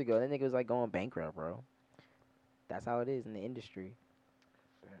 6 years ago. That nigga was like going bankrupt, bro. That's how it is in the industry.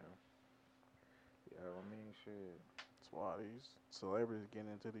 Damn. Yeah, I mean, shit. That's why these celebrities get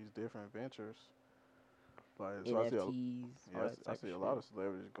into these different ventures. Like, so I see NFTs. all that I type see a shit. lot of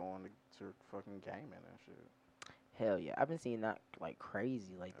celebrities going to fucking gaming and shit. Hell yeah, I've been seeing that like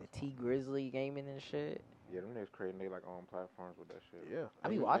crazy, like the T Grizzly gaming and shit. Yeah, them niggas creating they like own platforms with that shit. Yeah. I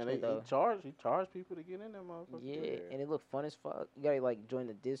be And watching they- it, though. He charged people to get in there, motherfucker. Yeah, Yeah. and it looked fun as fuck. You gotta like join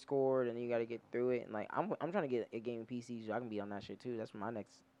the Discord, and then you gotta get through it. And like I'm trying to get a gaming PC so I can be on that shit too. That's my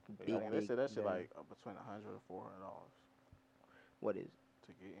next big, Like, they said that shit big, like between $100 and $400 what is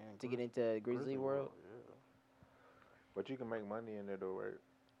to get in. to get into Grizzly World? Yeah. But you can make money in there though, right?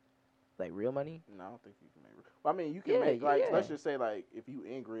 Like real money? No, I don't think you can make. Well, I mean, you can Yeah, make like yeah. let's just say like if you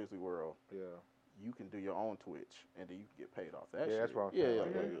in Grizzly World, Yeah. you can do your own Twitch and then you can get paid off that. Yeah, shit. that's what I'm Yeah, saying, yeah,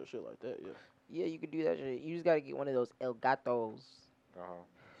 like yeah, that. yeah, shit like that. Yeah. Yeah, you could do that shit. You just gotta get one of those El Gatos. Uh-huh.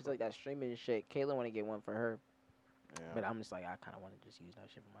 It's like that streaming shit. Kayla want to get one for her, Yeah. but I'm just like I kind of want to just use that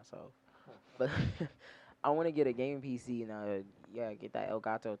shit for myself. But I want to get a gaming PC and get that El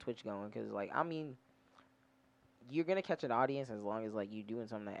Gato Twitch going because like I mean, you're gonna catch an audience as long as like you doing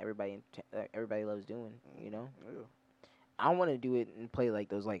something that everybody loves doing. You know. Yeah. I want to do it and play like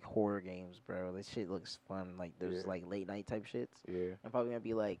those like horror games, bro. This shit looks fun. Like those like late night type shits. Yeah. I'm probably gonna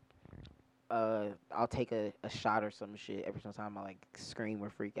be like, I'll take a shot or some shit every single time I like scream or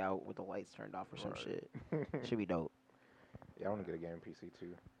freak out with the lights turned off or some shit. Should be dope. Yeah, I want to get a gaming PC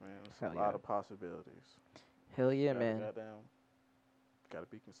too. Man, it's Hell a yeah. lot of possibilities. Hell yeah, man. Goddamn. Gotta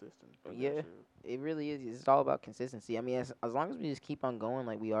be consistent. do that Yeah. shit. It really is. It's all about consistency. I mean, as long as we just keep on going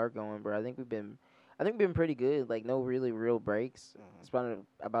like we are going, bro. I think we've been pretty good. Like no really real breaks. Mhm. It's been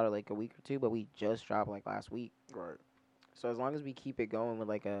about like a week or two, but we just dropped like last week. Right. So as long as we keep it going with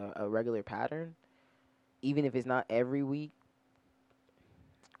like a regular pattern, even if it's not every week,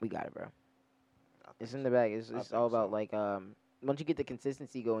 we got it, bro. It's in the bag. It's think all about so. like once you get the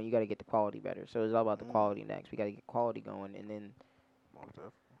consistency going, you got to get the quality better. So it's all about the Mhm. quality next. We got to get quality going, and then. Most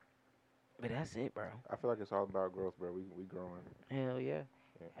definitely. But that's it, bro. I feel like it's all about growth, bro. We growing. Hell yeah.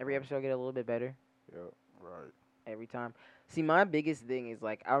 Yeah. Every episode get a little bit better Yep. Right. every time. See, my biggest thing is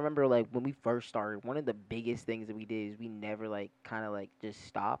like I remember like when we first started, one of the biggest things that we did is we never like kind of like just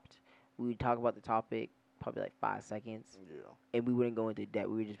stopped. We would talk about the topic probably like 5 seconds, Yeah. and we wouldn't go into depth.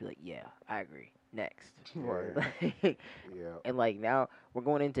 We would just be like, "Yeah, I agree." Next. Right. Yeah. And like now we're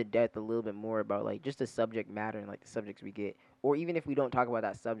going into depth a little bit more about like just the subject matter and like the subjects we get, or even if we don't talk about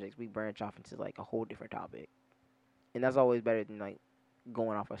that subject, we branch off into like a whole different topic, and that's always better than like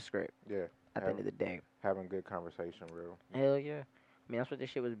going off a script. Yeah. At the end of the day, Having good conversation, real. hell yeah. I mean that's what this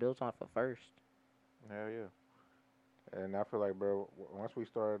shit was built on for first. Hell yeah. And I feel like, bro, once we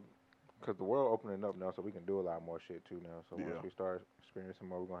start, because the world opening up now, so we can do a lot more shit too now. So once Yeah. we start experiencing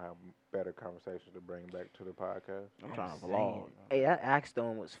more, we're gonna have better conversations to bring back to the podcast. I'm trying to saying. vlog. Hey, that axe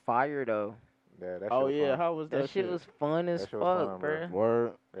throwing was fire though. Yeah, that Oh shit yeah, fun. how was that, That shit was fun as That shit was fuck, fun, bro. bruh.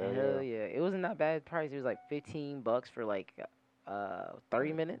 Word. Hell yeah. It wasn't that bad price. It was like $15 for like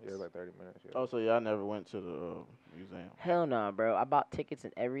 30 minutes. Yeah, like 30 minutes. Yeah. Oh, so y'all never went to the museum? Hell no, bro. I bought tickets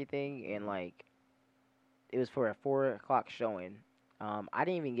and everything, and like, it was for a 4 o'clock showing. I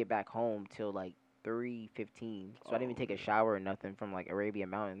didn't even get back home till like 3:15, so I didn't even take a shower or nothing from like Arabian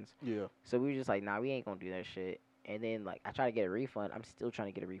Mountains. Yeah. So we were just like, nah, we ain't gonna do that shit. And then like, I tried to get a refund. I'm still trying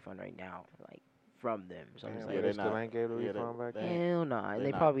to get a refund right now, like from them. So I'm Damn, just yeah, like, they they still not- ain't gave the yeah, they- refund back. they- hell nah, and they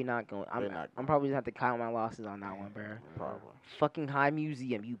they not- probably not going. they not I'm probably gonna have to count my losses on that one, bro. Probably. Fucking High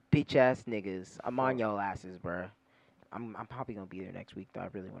Museum, you bitch ass niggas. I'm on Fuck. your asses, bruh. I'm probably gonna be there next week though. I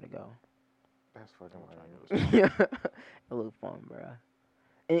really want to go. That's fucking I'm lame. trying to go It look fun, bruh.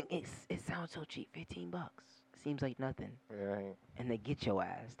 And it sounds so cheap, $15. Seems like nothing. Yeah, ain't. And they get your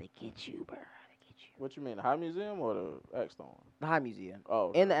ass. They get you, bruh. They get you. What you mean, the High Museum or the Axe Throwing? The High Museum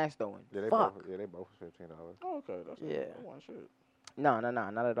Oh. and the axe throwing. Yeah, they Fuck. both. Yeah, they both was $15. Oh, okay. That's Yeah. That one shit. No,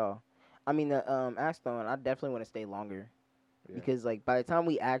 not at all. I mean the axe throwing. I definitely want to stay longer Yeah. because like by the time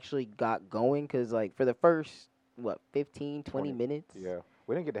we actually got going, because like for the first 15, 20 20, minutes. Yeah,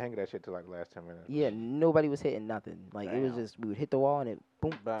 we didn't get to hang of that shit till like the last 10 minutes. Yeah, nobody was hitting nothing. Like it was Damn. just we would hit the wall and it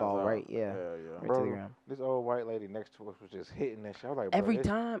boom Bounce fall out. right. Yeah. Yeah. Right to Bro, the ground. this old white lady next to us was just hitting that shit. I was like, bro, Every this-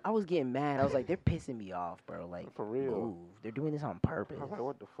 time I was getting mad. I was like, they're pissing me off, bro. Like For real. move. They're doing this on purpose. I was like,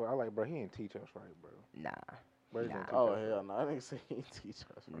 what the fuck? I like, bro, he didn't teach us right, bro. Nah. Bro, he Nah. didn't teach Oh us hell right. no! I didn't say he teach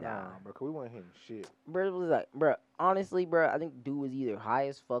us. Bro. Nah. bro, 'cause we wasn't hitting shit. Bro, it was like, bro, honestly, bro, I think dude was either high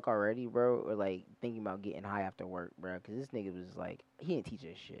as fuck already, bro, or like thinking about getting high after work, bro. Cause this nigga was like, he didn't teach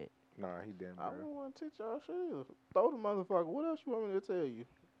us shit. Nah, he didn't, I bro. don't want to teach y'all shit either. Throw the motherfucker. What else you want me to tell you?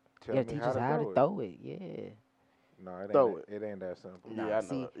 Tell Yeah, me teach us how to it. throw it. Yeah. Nah, it ain't. Throw It ain't that simple. Nah, Yeah, I know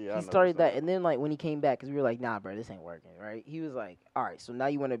see, it. Yeah, I know he what started you're that, saying. and then like when he came back, cause we were like, nah, bro, this ain't working, right? He was like, all right, so now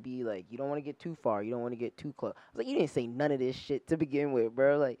you want to be like, you don't want to get too far, you don't want to get too close. I was like, you didn't say none of this shit to begin with,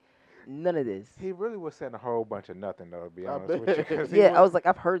 bro. Like, none of this. He really was saying a whole bunch of nothing, though, to be I honest with you. bet. 'cause he Yeah, I was like,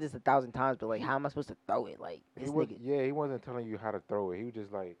 I've heard this 1,000 times, but like, how am I supposed to throw it? Like, He this was, nigga. yeah, he wasn't telling you how to throw it. He was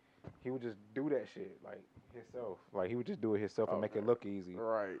just like, he would just do that shit like himself. Like he would just do it himself and make it Okay. look easy.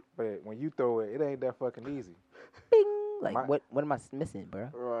 Right. But when you throw it, it ain't that fucking easy. Bing, Like, My- what am I missing, bro?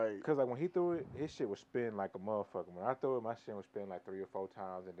 Right. Cause like when he threw it, his shit was spin like a motherfucker. When I threw it, my shit was spin like 3 or 4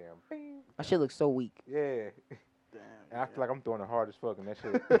 times, and then bing. My shit looks so weak. Yeah, Damn. and I feel like I'm throwing it hard as fuck, and that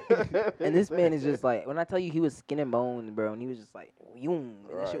shit. And this man is just like, when I tell you he was skin and bones, bro, and he was just like, yoom,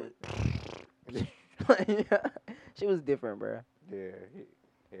 and that shit was, shit was different, bro. Yeah,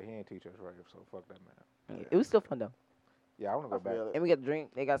 he ain't teach us right, so fuck that man. It was still fun though. Yeah, I wanna go back. feel it. And we got a drink.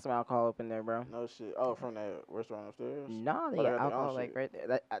 They got some alcohol up in there, bro. No shit. Oh, from that restaurant upstairs. Nah, they Oh, they got got their own alcohol like shit. right there.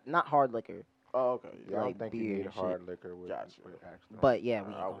 That, not hard liquor, Oh, okay. Yeah, I like don't think beer you need and hard liquor with, Gotcha. with accent. but yeah,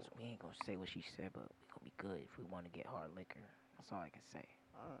 we ain't gonna say what she said, but we gonna be good if we want to get hard liquor. That's all I can say.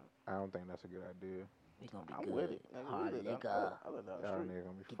 Alright. I don't think that's a good idea. We gonna be I'm good. with it. Nigga, we Hard live down- liquor. I live down the Y'all street. niggas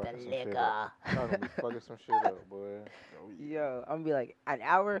gonna be Get fucking that some shit liquor. up. Y'all gonna be fucking some shit up, boy. Oh, Yo, I'm gonna be like, an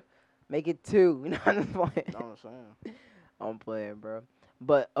hour, make it 2. You know what I'm playing? You know what I'm saying? I'm playing, bro.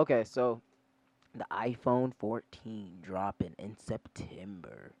 But okay, so the iPhone 14 dropping in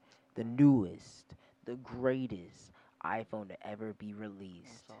September, the newest, the greatest iPhone to ever be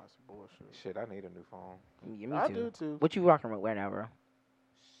released. Sound like some bullshit. Shit, I need a new phone. Yeah, me I too. do too. What you rocking right now, bro?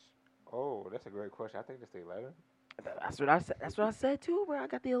 Oh, that's a great question. I think that's the 11. That's what I said. That's what I said too, bro. I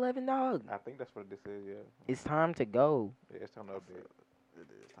got the 11 dog. I think that's what this is. Yeah, It's time to go. yeah, it's time to update. It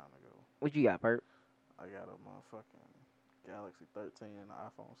is time to go. What you got, Perp? I got a motherfucking Galaxy 13 and an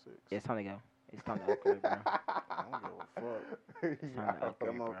iPhone 6. Yeah, it's time to go. It's time to upgrade, bro. I don't give a fuck. It's time to That,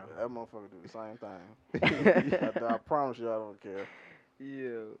 upgrade, bro. that motherfucker do the same thing. I promise you, I don't care.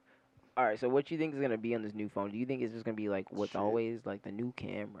 Yeah. All right. So, what you think is gonna be on this new phone? Do you think it's just gonna be like what's Shit. always like the new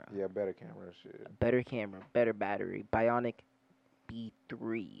camera, Yeah, better camera and shit. better camera, better battery, Bionic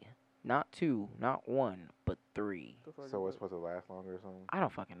B3, not 2, not 1, but 3. The fuck So is it's supposed to last longer or something? I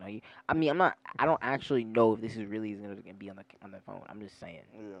don't fucking know you. I mean, I'm not. I don't actually know if this is really gonna be on the phone. I'm just saying.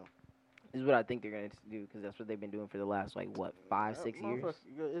 that? Yeah. This is what I think they're gonna do because that's what they've been doing for the last like what 5, That 6 years.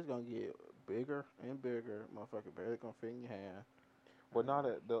 motherfucker, it's gonna get bigger and bigger. Motherfucker barely gonna fit in your hand. Well, not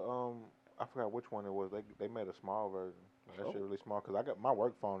the I forgot which one it was. They made a small version. That shit really small. Cause I got my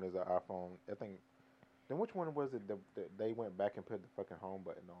work phone is an iPhone. I think. Then which one was it? They went back and put the fucking home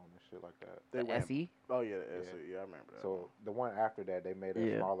button on and shit like that. They The went, SE, Oh yeah, the SE. Yeah, I remember that. So the one after that, they made a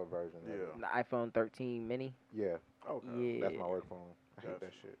Yeah. smaller version. Of it. Yeah. the iPhone 13 mini. Yeah, Okay. Yeah, that's my work phone. I hate Gotcha.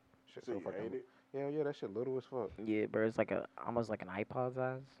 that shit. Shit So so you fucking. hate it? Yeah, that shit little as fuck. yeah, bro. It's like almost like an iPod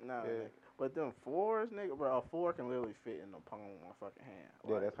size. Nah, Yeah. nigga. But them 4s, nigga, bro, a 4 can literally fit in the palm of my fucking hand.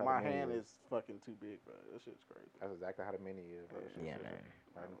 Yeah, Like, that's how my the mini hand is. is fucking too big, bro. That shit's crazy. That's exactly how the mini is. Bro. That shit Yeah, shit man.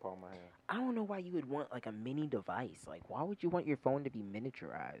 Right in the palm of my hand. I don't know why you would want like a mini device. Like, why would you want your phone to be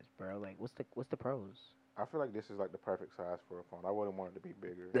miniaturized, bro? Like, what's the pros? I feel like this is like the perfect size for a phone. I wouldn't want it to be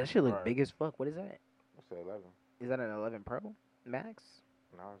bigger. That shit look Right. big as fuck. What is that? It's the 11. Is that an 11 Pro Max?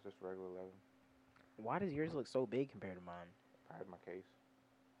 No, it's just regular 11. Why does yours look so big compared to mine? I had my case.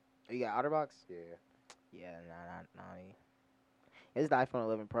 Oh, you got OtterBox? Yeah. Yeah, nah. It's the iPhone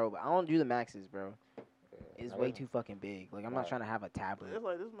 11 Pro, but I don't do the Maxes, bro. Yeah. It's I way didn't- too fucking big. Like, I'm Nah. not trying to have a tablet. It's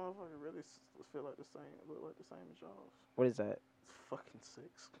like this motherfucker really feel like the same, look like the same as y'all's. What is that? It's fucking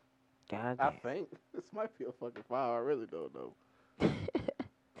 6. God I damn. think this might be a fucking 5. I really don't know.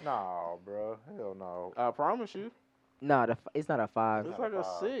 No, bro. Hell no. I promise you, No, it's not a 5. it's not like a a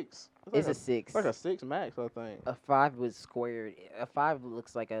 5. 6. It's like a 6. It's like a 6 max, I think. A 5 was squared. A 5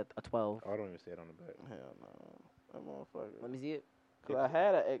 looks like a 12. Oh, I don't even see it on the back. Hell no, that motherfucker. Let me see it. Cause I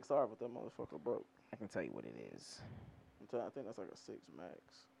had an XR, but that motherfucker broke. I can tell you what it is. I think that's like a 6 max.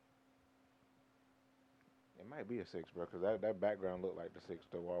 It might be a 6, bro, because that background looked like the 6,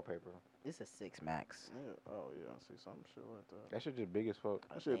 the wallpaper. It's a 6 Max. Yeah. Oh yeah, I see some shit like that. That shit just big as fuck.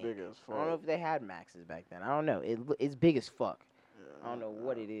 That shit big as I don't know fuck. if they had Maxes back then. I don't know. It's big as fuck. Yeah, I don't know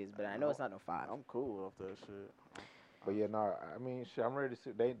what it is, but I know it's not no 5. I'm cool off that shit. But yeah, no, I mean, shit, I'm ready to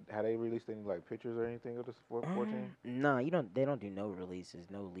see. Had they released any like pictures or anything of the 14? No, they don't do no releases,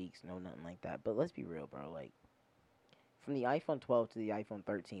 no leaks, no nothing like that. But let's be real, bro. Like, from the iPhone 12 to the iPhone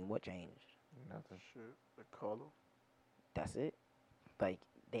 13, what changed? Nothing. Shit, the color. That's it. Like,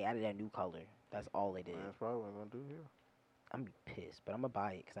 they added a new color. That's all they did. Man, that's probably what I'm gonna do here. I'm be pissed, but I'm gonna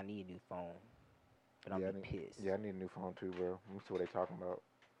buy it because I need a new phone. But I'm Yeah, I be need- pissed. Yeah, I need a new phone too, bro. Let me see what they talking about.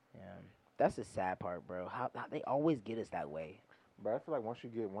 Yeah. That's the sad part, bro. How they always get us that way. But I feel like once you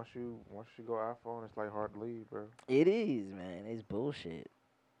go iPhone, it's like hard to leave, bro. It is, man. It's bullshit.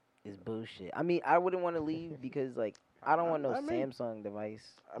 It's bullshit. I mean, I wouldn't want to leave because, like, I don't want no I mean- Samsung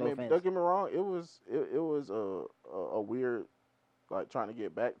device. I No mean, offense. don't get me wrong. It was a weird, like trying to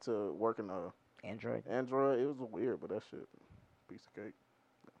get back to working Android. Android. It was weird, but that shit, piece of cake.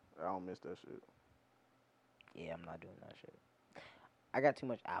 I don't miss that shit. Yeah, I'm not doing that shit. I got too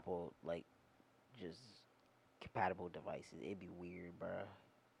much Apple, like, just compatible devices. It'd be weird, bruh.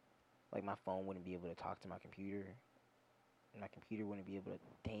 Like my phone wouldn't be able to talk to my computer. My computer wouldn't be able to.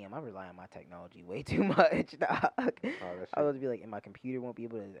 Damn, I rely on my technology way too much, dog. Oh, that I shit. would be like, and my computer won't be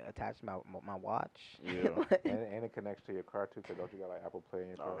able to attach my watch. Yeah. Like, And it connects to your car too, cause don't you got like Apple Play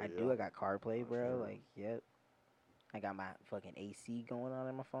and shit? Oh, I yeah. do. I got CarPlay, bro. Sure. Like, yep. I got my fucking AC going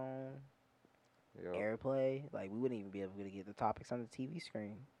on my phone. Yep. AirPlay. Like, we wouldn't even be able to get the topics on the TV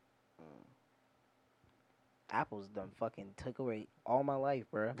screen. Mm. Apple's done fucking took away all my life,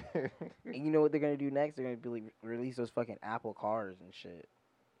 bro. And you know what they're gonna do next? They're gonna be release those fucking Apple cars and shit.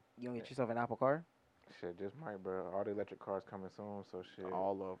 You gonna get yourself an Apple car? Shit, just might, bro. All the electric cars coming soon, so shit.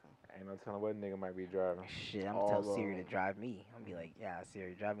 All of them. Ain't no telling what nigga might be driving. Shit, I'm All gonna tell Siri of to 'em. drive me. I'm gonna be like, yeah,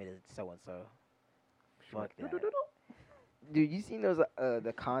 Siri, drive me to so and so. Fuck that. Dude, you seen those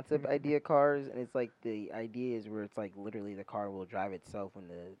the concept idea cars, and it's like the idea is where it's like literally the car will drive itself and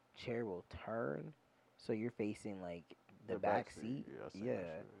the chair will turn, so you're facing like the back seat. Yeah. I seen Yeah. that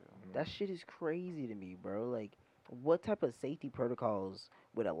shit, That shit is crazy to me, bro. Like, what type of safety protocols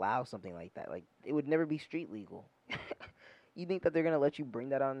would allow something like that? Like, it would never be street legal. You think that they're gonna let you bring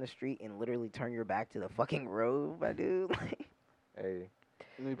that on the street and literally turn your back to the fucking road, my dude? Like, Hey,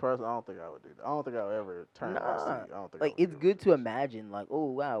 Me personally, I don't think I would do that. I don't think I would ever turn my Nah. seat. I don't think I like would it's do good it. to imagine, like, oh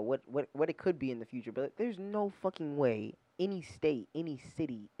wow, what it could be in the future, but there's no fucking way any state, any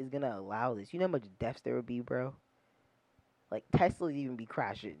city is gonna allow this. You know how much deaths there would be, bro? Like Teslas even be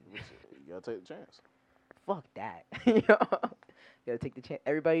crashing. You gotta take the chance. Fuck that. You know? Gotta take the chance.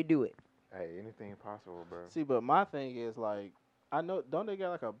 Everybody do it. hey, anything possible, bro. See, but my thing is like, I know, don't they got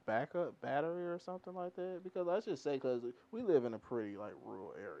like a backup battery or something like that? Because let's just say, because we live in a pretty like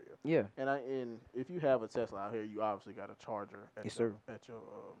rural area, Yeah. and if you have a Tesla out here, you obviously got a charger at Yes, your sir.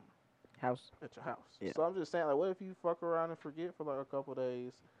 house. House. Yeah. So I'm just saying, like, what if you fuck around and forget for like a couple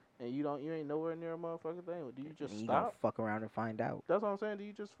days, and you ain't nowhere near a motherfucking thing? Do you just And you gonna stop? fuck around and find out. That's what I'm saying. Do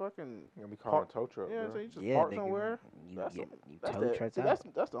you just fucking You gonna be calling a tow truck, yeah? bro. So you just Yeah, park they somewhere. You, That's yeah, some- you That's tow that. trucks See,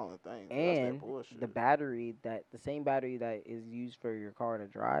 out. that's the only thing. That's And that bullshit. the battery the same battery that is used for your car to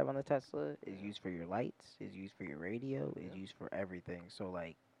drive on the Tesla is used for your lights, is used for your radio, is used for everything. So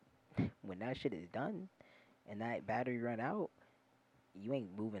like when that shit is done and that battery run out, you ain't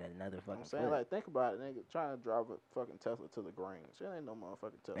moving another fucking I'm saying, foot. like, think about it, nigga. Trying to drive a fucking Tesla to the Grange. There ain't no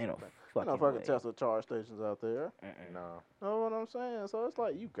motherfucking Tesla. Ain't no thing. fucking, Ain't no fucking way. Tesla charge stations out there. Nah. Know what I'm saying? So it's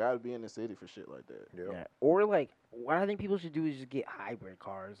like you gotta be in the city for shit like that. Yep. Yeah. Or like what I think people should do is just get hybrid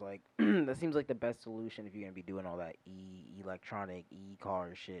cars. Like that seems like the best solution if you're gonna be doing all that electronic car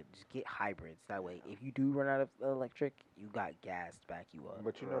shit. Just get hybrids. That way, if you do run out of electric, you got gas to back you up.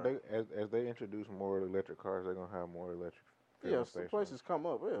 But you know, Right. they as they introduce more electric cars, they're gonna have more electric. Yeah, filling some stations. places come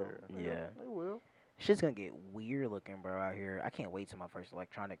up. Yeah, Yeah. they will. Shit's gonna get weird looking, bro, out here. I can't wait till my first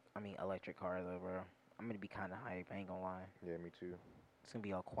electric car though, bro. I'm gonna be kind of hype. I ain't gonna lie. Yeah, me too. It's gonna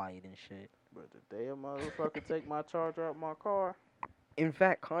be all quiet and shit. But the day a motherfucker take my charger out my car, In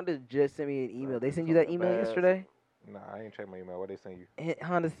fact, Honda just sent me an email. They Like, sent you that something email bad. yesterday? Nah, I ain't check my email. What they send you?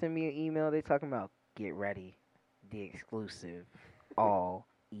 Honda sent me an email. They talking about get ready, the exclusive, all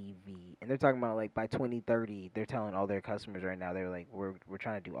EV, and they're talking about like by 2030. They're telling all their customers right now. They're like, we're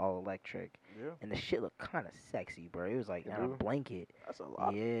trying to do all electric, yeah, and the shit looked kind of sexy, bro. It was like It on a do? blanket. that's a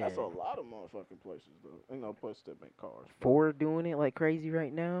lot. Yeah. That's a lot of motherfucking places though. Ain't no places that make cars. Ford doing it like crazy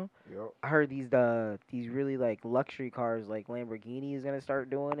right now. Yep. I heard these really like luxury cars like Lamborghini is gonna start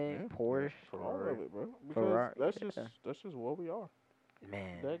doing it. Yeah. Porsche, All Ferrari. of it, bro. Because Ferrari, that's yeah. just what we are.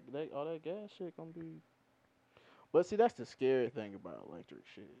 man. That all that gas shit gonna be. But see, that's the scary thing about electric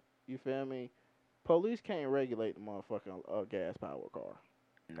shit. You feel me? Police can't regulate the motherfucking gas powered car.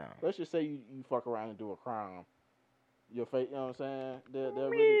 No. Let's just say you fuck around and do a crime. Your face, you know what I'm saying?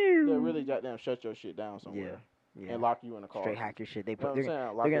 They'll really goddamn shut your shit down somewhere Yeah. and lock you in the car. Straight hack your shit. They You know put what I'm they're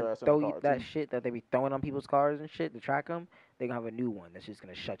saying? Lock they're your gonna ass in throw the you car that too. shit that they be throwing on people's cars and shit to track them. They gonna have a new one that's just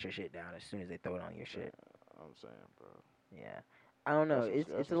gonna shut your shit down as soon as they throw it on your shit. I'm saying, bro. Yeah. I don't know. That's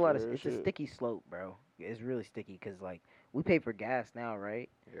It's some a lot of scary it's a shit. sticky slope, bro. It's really sticky because like we pay for gas now, right?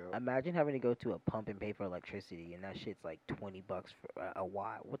 Yep. Imagine having to go to a pump and pay for electricity, and that shit's like $20 for a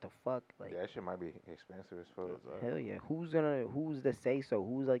watt. What the fuck? Like, Yeah, that shit might be expensive as fuck. hell yeah. Who's the say so?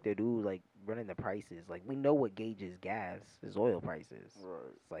 Who's like the dude like running the prices? Like, we know what gauges gas is oil prices. Right.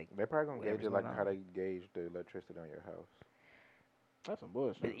 It's like, They probably gonna Whatever's gauge it like going how on. they gauge the electricity on your house. That's some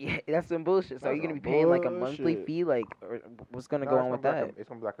bullshit. but yeah, that's some bullshit. So That's you're gonna be some paying like a monthly bullshit. fee, like, or what's gonna No, go it's on with gonna be that? like it's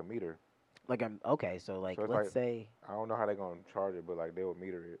gonna be like a meter. Like, okay, so like, So it's let's like- say, I don't know how they gonna charge it, but like they will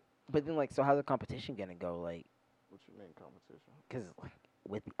meter it. but then like, so how's the competition gonna go? Like, What you mean competition? because like,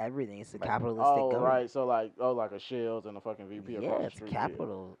 with everything, it's a Like- capitalistic Oh, go. right. So like a Shells and a fucking VP Yeah, across the it's street.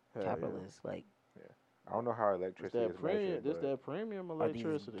 capital, Hell yeah. capitalist. Like, Yeah. I don't know how It's electricity that is premium. measured, This but that premium Are these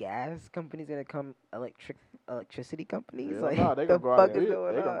electricity. gas companies gonna come electricity companies? Hell Like nah, they the gonna go out fuck of is business.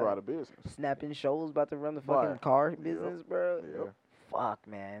 going They gonna go on? out of business. Snapping Shoals about to run the Boy, fucking car yep. business, bro. yeah. Fuck,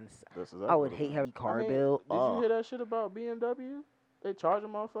 man. That's I exactly would what hate it having is. a car I mean, bill. did you hear that shit about BMW? They charging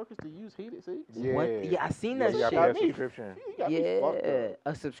motherfuckers to use heated seats. Yeah. What? Yeah, I seen Yeah, that you gotta shit. pay a subscription. You got me fucked Yeah, up.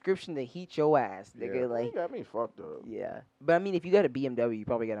 a subscription to heat your ass, Yeah. nigga. Like, You got me fucked up. yeah. But I mean, if you got a BMW, you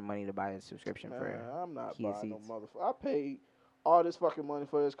probably got the money to buy a subscription Man, for I'm not heated buying no seats. motherfucker. I paid all this fucking money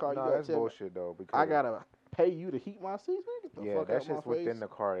for this car. No, You gotta that's tell me bullshit though. Because I gotta pay you to heat my seats? Man, get the yeah, fuck that's out my just face. within the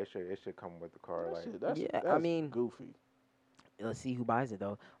car. It should come with the car. That Like shit, that shit, Yeah, I that's mean- goofy. Let's see who buys it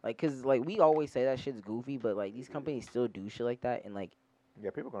though. Like, cause like we always say that shit's goofy, but like these companies still do shit like that, and like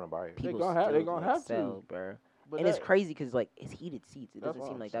yeah, people gonna buy it. people gonna have- still they gonna like, have to. sell, bro. But And it's that- crazy because like it's heated seats. It That's doesn't what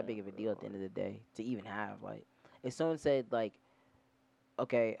seem I'm like that big saying, of a bro. deal at the end of the day to even have. Like, if someone said like,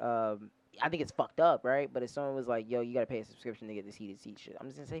 okay, I think it's fucked up, right? But if someone was like, yo, you gotta pay a subscription to get this heated seat shit, I'm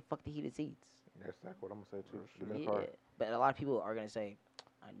just gonna say fuck the heated seats. That's exactly what I'm gonna say too. Give me the Yeah, car. but a lot of people are gonna say,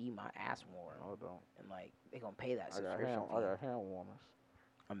 I need my ass warm, No, don't. and like they gonna pay that I got subscription hand, fee. I got hand warmers.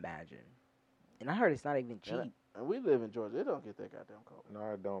 Imagine. And I heard it's not even cheap. And we live in Georgia. It don't get that goddamn cold. No,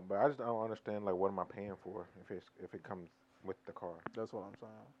 I don't. But I just don't understand like what am I paying for if it comes with the car. That's what I'm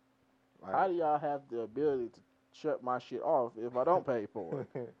saying. Like, How do y'all have the ability to shut my shit off if I don't pay for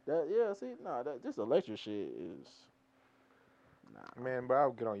it? That this electric shit is nah. Man, but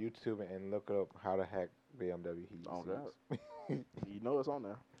I'll get on YouTube and look up how to hack BMW heat Oh, seats. You know it's on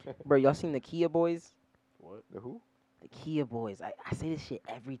there. Bro, y'all seen the Kia boys? What? The who? The Kia boys. I say this shit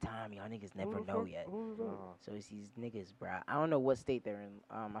every time. Y'all niggas never Who the know fuck- yet. Who's that? So it's these niggas, bro. I don't know what state they're in.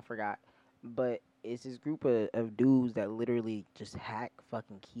 I forgot. But it's this group of dudes that literally just hack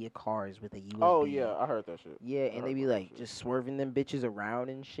fucking Kia cars with a USB. Oh yeah, I heard that shit. Yeah, I and they heard be about that like shit. just swerving them bitches around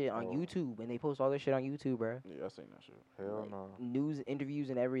and shit on Oh. YouTube. And they post all their shit on YouTube, bro. Yeah, I seen that shit. Hell Like, no. News, interviews,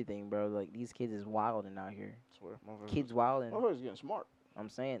 and everything, bro. Like these kids is wilding out here. Swear, Kids wilding. Motherfuckers getting smart. I'm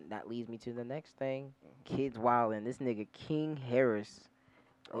saying that leads me to the next thing. Kids wilding. This nigga King Harris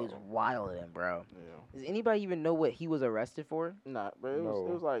is Uh-oh. wilding, bro. Yeah. Does anybody even know what he was arrested for? Nah, but it No.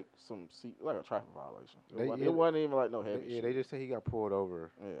 was like like a traffic violation. They- It wasn't even like no heavy Yeah, shit. they just say he got pulled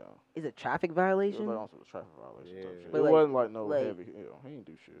over. Yeah. Is it traffic It was violation? like on some traffic violation type Yeah. shit. But It like- wasn't like no like- heavy. He didn't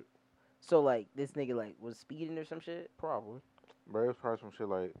do shit. So like this nigga like was speeding or some shit? Probably. Bro, it was probably some shit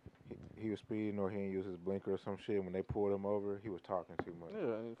like he was speeding or he didn't use his blinker or some shit. When they pulled him over, he was talking too much.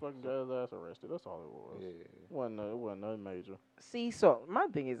 Yeah, and he fucking got his ass arrested. That's all it was. Yeah. It wasn't nothing major. See, so my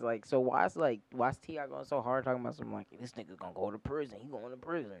thing is like, so why's T.I. going so hard talking about something like this nigga gonna go to prison? He going to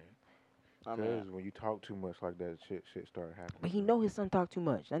prison. I Because mean, when you talk too much like that, shit started happening. But he know his son talk too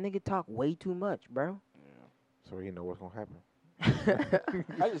much. That nigga talk way too much, bro. So he know what's gonna happen.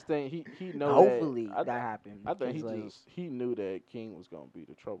 I just think he know Hopefully that. that happened. I think because, like, he knew that King was gonna be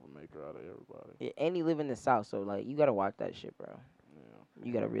the troublemaker out of everybody. yeah, and he live in the South, so like you gotta watch that shit, bro. Yeah.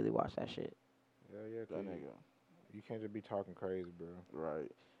 You gotta really watch that shit. Yeah, That 'cause nigga. you can't just be talking crazy, bro.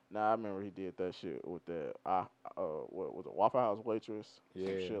 Right. Now I remember he did that shit with that what was it, Waffle House waitress? Some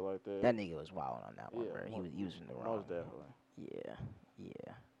Yeah. shit like that. That nigga was wild on that one, Yeah, bro. He was in the wrong. Most definitely.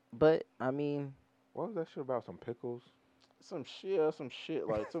 Yeah. But I mean, What was that shit about? Some pickles? Some shit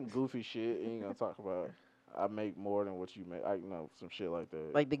like some goofy shit. You ain't gonna talk about. I make more than what you make. Some shit like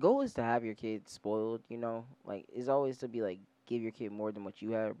that. like the goal is to have your kid spoiled, you know. Like it's always to be like give your kid more than what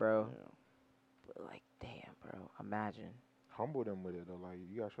you have, bro. Yeah. But like, damn, bro. Imagine. Humble them with it though. Like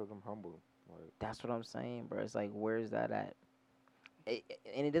you gotta show them humble. Like That's what I'm saying, bro. It's like, where's that at?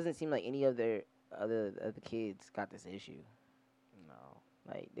 And it doesn't seem like any of their other kids got this issue. No.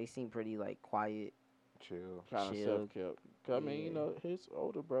 Like they seem pretty like quiet. chill. Kind of Chill. self-kept. 'Cause I mean, Yeah. his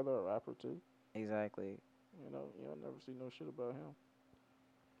older brother a rapper too. Exactly. You'll never see no shit about him.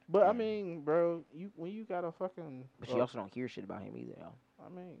 But I Yeah. mean, bro, when you got a fucking, But you also don't hear shit about him either, though. I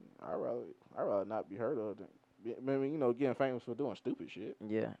mean, I rather not be heard of than, I mean, getting famous for doing stupid shit.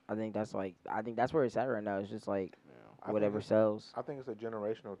 Yeah, I think that's where it's at right now. It's just like Yeah. I think whatever it's- sells. I think it's a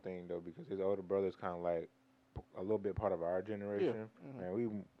generational thing though because his older brother's kind of like a little bit part of our generation. Mhm.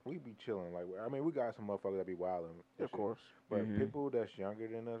 And we be chilling. Like I mean, we got some motherfuckers that be wilding. and Of shit. course. But Mhm. people that's younger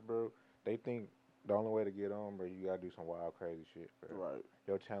than us, bro, they think the only way to get on, bro, you gotta do some wild, crazy shit, bro. Right.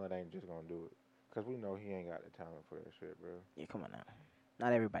 Your talent ain't just gonna do it. Cause we know he ain't got the talent for that shit, bro. Yeah, come on now.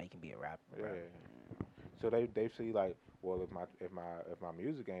 Not everybody can be a rapper, Yeah. bro. So they see like, well, if my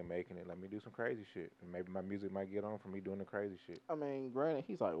music ain't making it, let me do some crazy shit, and maybe my music might get on from me doing the crazy shit. I mean, granted,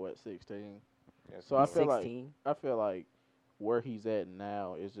 he's like what 16. Yeah, So I He's feel like 16. where he's at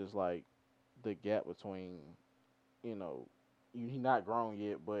now is just like the gap between, he not grown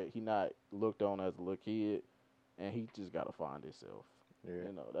yet, but he not looked on as a little kid, and he just gotta find himself. Yeah.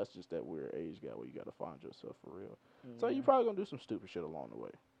 You know, that's just that weird age gap where you gotta find yourself for real. So Yeah. you probably gonna do some stupid shit along the way.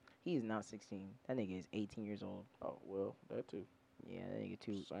 He's not 16. That nigga is 18 years old. Oh well, that too. Yeah, that nigga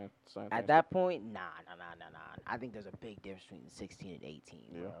too. Same At thing. that point, nah. I think there's a big difference between 16 and 18,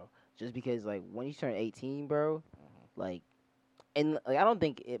 Yeah. bro. Just because, like, when you turn 18, bro, Mhm. like, and like, I don't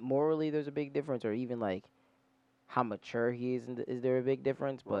think it morally there's a big difference, or even like how mature he is. Is there a big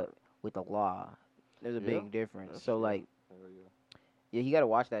difference? Right. But with the law, there's a Yeah, big difference. that's So true. like, Hell yeah. yeah, you gotta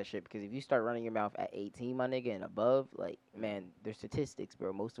watch that shit because if you start running your mouth at 18, my nigga, and above, like, man, there's statistics,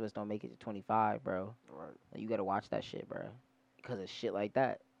 bro. Most of us don't make it to 25, bro. Right. Like, you gotta watch that shit, bro, because of shit like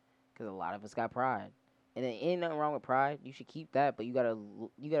that. Because a lot of us got pride, and there ain't nothing wrong with pride. You should keep that, but you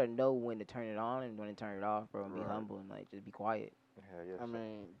gotta know when to turn it on and when to turn it off, bro, and be Right. humble and like just be quiet. Hell yeah. I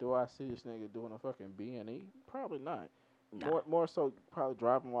mean, do I see this nigga doing a fucking B&E? Probably not. Nah, More so probably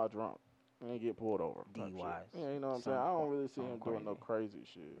driving while drunk and get pulled over. type shit. DUIs. Yeah, you know what I'm saying? Some I don't cor- really see some him doing no crazy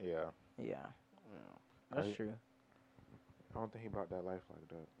shit. Yeah. yeah, Yeah. that's Right. true. I don't think he about that life like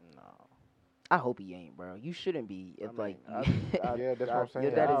that. No. I hope he ain't, bro. You shouldn't be. If I like, mean, Yeah, that's what I'm saying.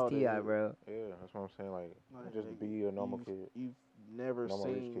 your dad doubt is Ti, it. bro. Yeah, that's what I'm saying. Like, Like, just nigga, be a normal kid. You've never Normal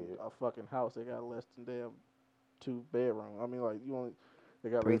rich seen kid. a fucking house that got less than damn 2 bedrooms. I mean, like you only they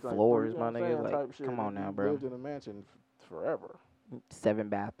got 3 less than, like, floors, you know my what I'm nigga. saying, Like, type shit. come on Nigga, now, you bro. lived in a mansion forever. 7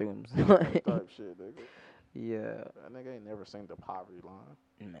 bathrooms. Type shit, nigga. Yeah, That nigga ain't never seen the poverty line.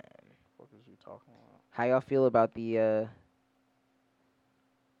 man. What is you talking about? How y'all feel about the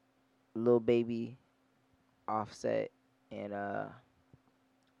Lil Baby, Offset, and I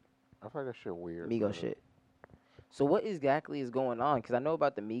feel like that shit weird. Migos bro. shit? So what exactly is going on? Because I know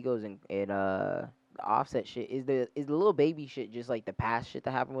about the Migos and the Offset shit. Is the Lil Baby shit just like the past shit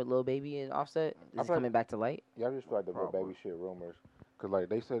that happened with Lil Baby and Offset? I Is it feel like- coming back to light? Yeah, I just feel like the little Probably. baby shit rumors. Cause like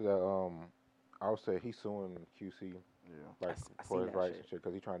they said that Offset he's suing QC Yeah. like I for seen his that rights shit. and shit.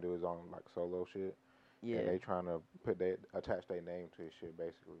 Cause he trying to do his own like solo shit. Yeah. And they trying to attach their name to his shit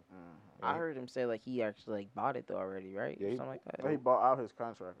basically. Mm-hmm. I heard him say like he actually like bought it though already, right? Yeah, Or he- something like that. He bought out his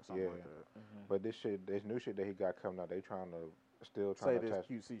contract or something Yeah. like that. Mhm. But this new shit that he got coming out, they trying to still Say trying to this attach.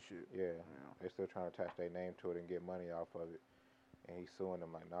 QC shit. Yeah, Yeah. they still trying to attach their name to it and get money off of it. And he's suing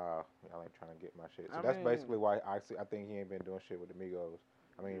them like, nah, y'all ain't trying to get my shit. So I that's mean- basically why I think he ain't been doing shit with the Migos.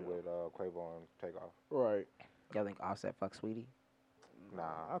 I mean Yeah. with Quavo and Takeoff. Right. Y'all think Offset fuck Sweetie?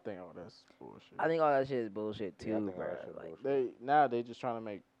 Nah. I think all that's bullshit. I think all that shit is bullshit too, Yeah, I think all bro. that shit Like, bullshit. they just trying to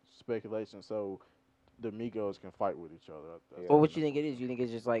make speculation so the Migos can fight with each other. That's Yeah. well, all what it you think it is? You think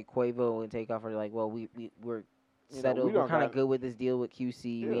it's just like Quavo and Takeoff are like, well, we're You know, settled. we We're don't kind of got- good with this deal with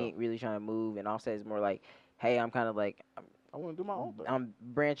QC. We Yeah. ain't really trying to move. And Offset is more like, hey, I'm kind of like, I want to do my own thing. I'm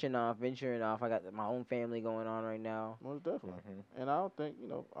branching off, venturing off. I got my own family going on right now. Most definitely. Mhm. And I don't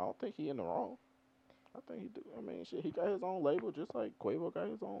think he in the wrong. I think he do. I mean, shit, he got his own label just like Quavo got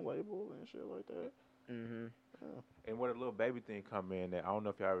his own label and shit like that. Mm-hmm. And where the little baby thing come in, that I don't know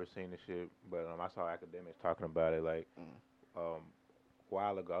if y'all ever seen this shit, but I saw academics talking about it like a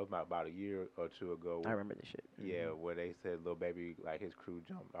while ago. It was about a year or two ago. I remember this shit. Yeah, where they said little baby like his crew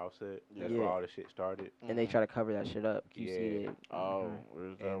jumped Offset. Yeah. That's where all the shit started. And they try to cover that shit up. QC Yeah. did. Oh, Mhm.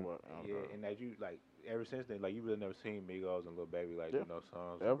 where's that? And What? yeah, and that you like ever since then, like you really never seen Migos and Lil Baby like Yeah. do no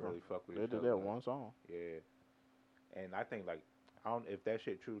songs that Ever. really fuck with They each did other. that like, one song. Yeah, and I think like I don't if that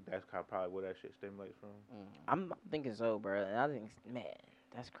shit true, that's kind of probably where that shit stimulates from. I'm thinking so, bro. And I think, man,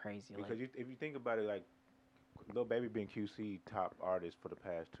 that's crazy. Because Like, if you think about it, like Lil Baby been QC top artist for the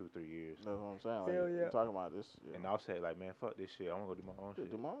past 2-3 years, That's what I'm saying. Like, Hell you yeah. talking about this? Yeah. and Offset like man, fuck this shit. I want to go do my own Yeah,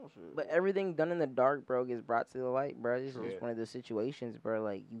 shit. do my own shit. but everything done in the dark, bro, gets brought to the light, bro. This is Yeah. just one of those situations, bro.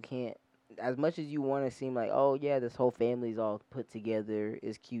 Like, you can't. As much as you want to seem like, oh yeah, this whole family's all put together,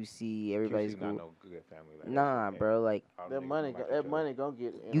 is QC, everybody's QC cool. not no good family. Like, Nah, that shit, bro. Like, all that niggas money, don't like that each money gonna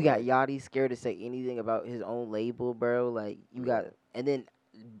get. you got anyway. Yachty scared to say anything about his own label, bro. Like, you Yeah. got, and then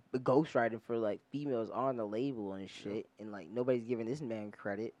ghostwriting for like females on the label and shit, and like nobody's giving this man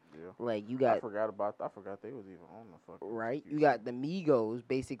credit. Yeah. Like, you I got forgot they was even on the fucking. right, you QC. got the Migos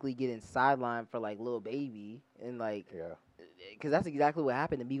basically getting sidelined for like Lil Baby, and like, Yeah, because that's exactly what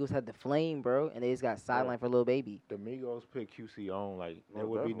happened. The Migos had the flame, bro, and they just got sidelined for Lil Baby. the Migos put QC on. Like there Most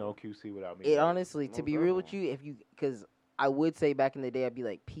would be no QC without Migos. It honestly, to Most be real with definitely. you, if you, because I would say back in the day, I'd be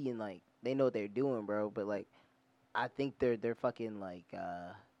like peeing, like they know what they're doing, bro. But like, I think they're fucking like,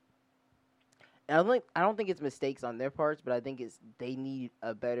 And I don't think it's mistakes on their parts, but I think it's they need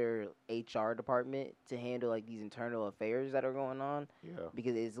a better HR department to handle like these internal affairs that are going on Yeah.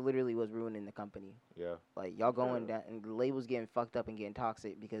 because it's literally what's ruining the company. Yeah. Like y'all going Yeah. down and the label's getting fucked up and getting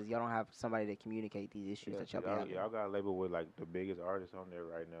toxic because y'all don't have somebody to communicate these issues Yeah, that y'all be Y'all, having. y'all got a label with like the biggest artists on there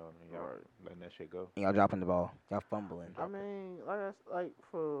right now, and y'all Right. letting that shit go. And y'all dropping the ball. Y'all fumbling. I mean, like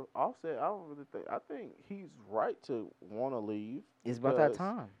for Offset, I don't really think. I think he's right to want to leave. It's about that because,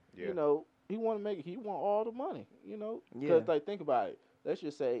 time. Yeah. You know, he want to make it. He want all the money. You know, Yeah. because like think about it. Let's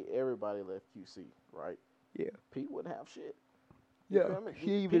just say everybody left QC, right? Yeah. Pete wouldn't have shit. You Yeah. feel me?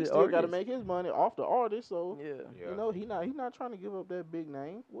 He even Pete an still got to artist. make his money off the artist, so. Yeah. Yeah. You know, he not trying to give up that big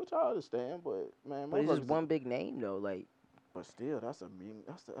name, which I understand, but man, But it's just motherfuckers- one big name though. Like, But still, that's a million.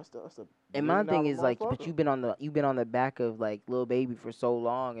 That's a. and my thing $1 is like, but motherfucker. you've been on the back of like Lil Baby for so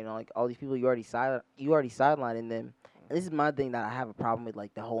long, and like all these people you already sidelining them. And this is my thing that I have a problem with,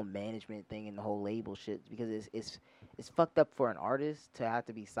 like the whole management thing and the whole label shit, because it's fucked up for an artist to have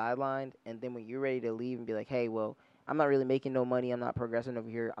to be sidelined, and then when you're ready to leave and be like, hey, well, I'm not really making no money, I'm not progressing over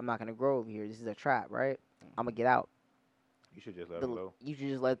here, I'm not gonna grow over here. This is a trap, right? I'm gonna get out. You should just let them go. You should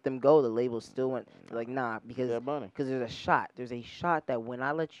just let them go. The label still went like, nah, because that money. there's a shot. There's a shot that when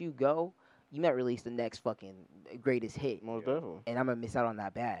I let you go, you might release the next fucking greatest hit, Most Yeah. definitely. and I'm gonna miss out on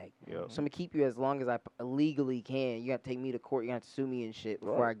that bag. Yeah. So I'm gonna keep you as long as I legally can. You gotta take me to court. You gotta sue me and shit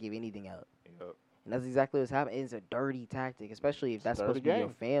before Right. I give anything out. Yep. And that's exactly what's happening. It's a dirty tactic, especially if It's that's a supposed to dirty be your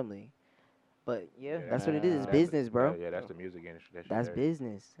game. family. But yeah, Yeah, that's what it is. It's man. business, bro. Yeah, that's the music industry. That shit That's dirty.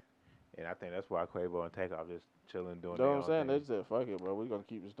 business. And I think that's why Quavo and Takeoff just chilling, doing You their know own what I'm saying? They thing. said, "Fuck it, bro. We're gonna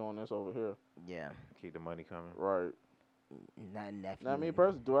keep just doing this over here." Yeah, Keep the money coming. Right. not nephew. Now, me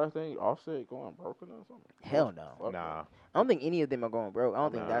personally, do I think Offset going broken or something? Hell no. Fuck Nah. I don't think any of them are going broke. I don't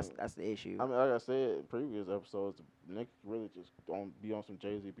I think mean- that's the issue. I mean, like I said in previous episodes, Nick really just don't be on some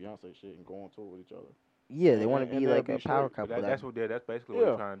Jay-Z, Beyonce shit and go on tour with each other. Yeah, they and- want to and be they'll like be a power straight. But couple. that's basically what Yeah.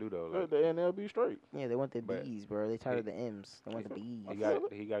 they're trying to do though. Like, And they'll be straight. Yeah, they want the But B's, bro. They tired of he- the M's. They want the B's. he feel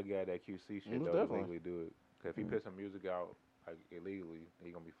got to get out that QC shit Most though to definitely. legally do it. Cause if he Mhm. put some music out like illegally,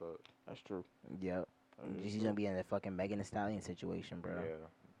 he gonna be fucked. That's true. Yep. That is He's true. gonna be in the fucking Megan Thee Stallion situation, bro. Yeah.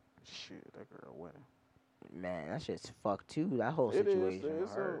 Shit, that girl winning. Man, that shit's fucked too. That whole It is. situation.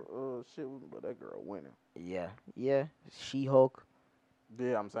 It's hurt. shit, but that girl winning. Yeah, yeah. She-Hulk,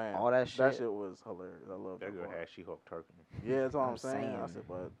 Yeah, I'm saying all that that shit. shit was hilarious. I love That girl part. had She-Hulk turkey. Yeah, that's what I'm I'm saying. I saying. said,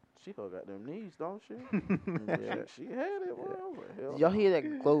 but she got them knees, don't she? Yeah. She had it. Well, I was like, hell Did y'all no. hear that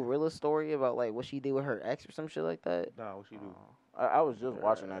Glorilla story about like what she did with her ex or some shit like that? Nah, what she do? I was just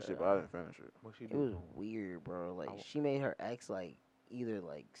watching that shit, but I didn't finish it. What she It do? was weird, bro. Like I- she made her ex like either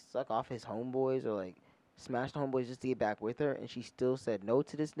like suck off his homeboys or like smash the homeboys just to get back with her, and she still said no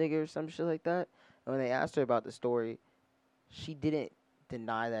to this nigga or some shit like that. And when they asked her about the story, she didn't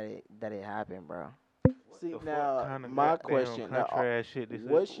deny that it happened, bro. See, The fuck now kinda my goddamn question, now, country ass shit this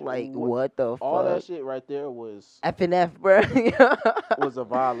what is? sh- Like what- what the all that fuck? shit right there was F and F, bro. was a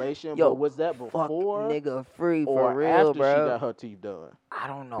violation. Yo, but was that Fuck before nigga free or for real, after bro. she got her teeth done? I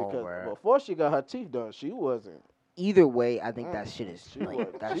don't know, Because bro. before she got her teeth done, she wasn't. Either way, I think that shit is She like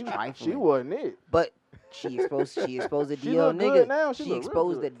wasn't. that's she, trifling. She wasn't it. But she exposed the She DL look nigga. good now. She She look real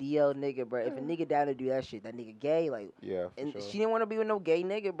exposed the good. DL nigga, bro. If a nigga down to do that shit, that nigga gay, like, Yeah, for and sure. she didn't want to be with no gay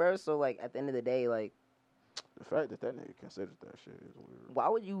nigga, bro. So like, at the end of the day, like, The fact that nigga considers that shit is weird. why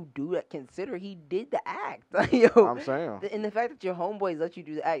would you do that? Consider he did the act, like, yo. I'm saying. And the fact that your homeboys let you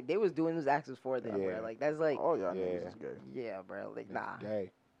do the act, they was doing those acts for them, Yeah. bro. Like that's like, All y'all Yeah. niggas is gay. yeah, bro. Like nah,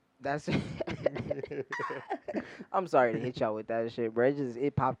 Gay. that's. I'm sorry to hit y'all with that shit, bro.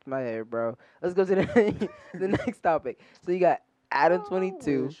 It popped in my head, bro. Let's go to the the next topic. So you got Adam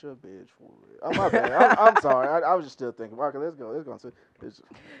 22. Wish a bitch for it. Oh, my bad. I'm sorry. I was just still thinking. Okay, let's go.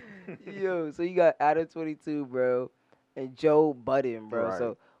 Yo, so you got Adam 22, bro, and Joe Budden, bro. Right.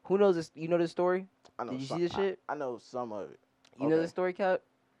 So who knows this? You know this story? I know Did you some, see this shit? I know some of it. You know Okay. the story, Cat?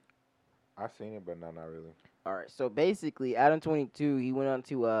 I seen it, but no, not really. All right. So basically, Adam 22, he went on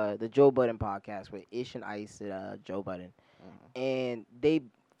to the Joe Budden podcast with Ish and Ice and Joe Budden, and they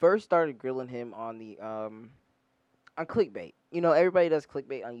first started grilling him on the on clickbait. You know, everybody does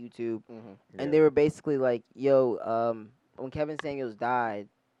clickbait on YouTube, and they were basically like, "Yo, when Kevin Samuels died,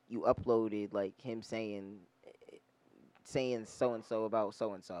 you uploaded like him saying so and so about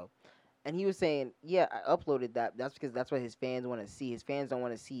so and so." And he was saying, yeah, I uploaded that. That's because that's what his fans want to see. His fans don't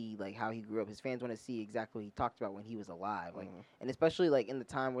want to see like how he grew up. His fans want to see exactly what he talked about when he was alive. Like, and especially like in the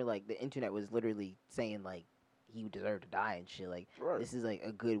time where like the internet was literally saying like he deserved to die and shit. Like Right. this is like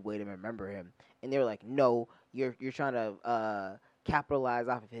a good way to remember him. And they were like, no, you're trying to capitalize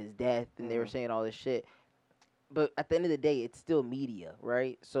off of his death. And they were saying all this shit. But at the end of the day, it's still media,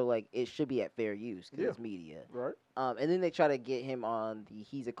 right? So like, it should be at fair use because Yeah. it's media. Right. And then they try to get him on the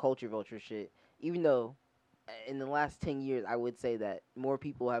he's a culture vulture shit. Even though, in the last 10 years, I would say that more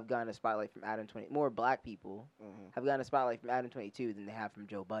people have gotten a spotlight from Adam 20. More black people have gotten a spotlight from Adam 22 than they have from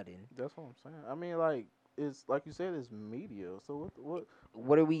Joe Budden. That's what I'm saying. I mean, like it's like you said, it's media. So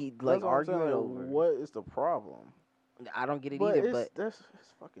What are we like that's what I'm saying, arguing like, over? what is the problem? I don't get it But either. it's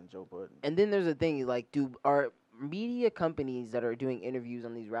fucking Joe Budden. And then there's a thing like, are media companies that are doing interviews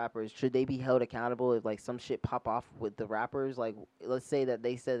on these rappers, should they be held accountable if like some shit pop off with the rappers? Like, let's say that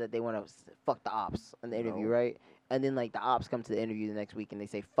they said that they want to fuck the ops in the interview, No. right? And then like the ops come to the interview the next week and they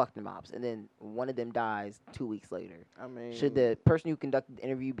say fuck them ops, and then one of them dies 2 weeks later. I mean, Should the person who conducted the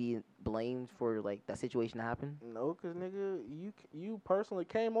interview be blamed for like that situation to happen? No, cause nigga, you personally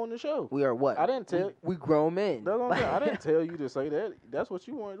came on the show. We are what? I didn't tell. We grown men. That's what I'm saying. I didn't tell you to say that. That's what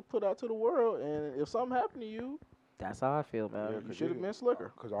you wanted to put out to the world. And if something happened to you, That's how I feel, man. Yeah, you should have been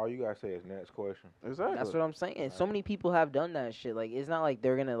slicker. Because all you gotta say is next question. Exactly. That's what I'm saying. So many people have done that shit. Like, it's not like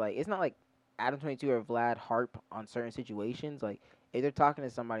they're gonna like. It's not like Adam 22 or Vlad harp on certain situations. Like, if they're talking to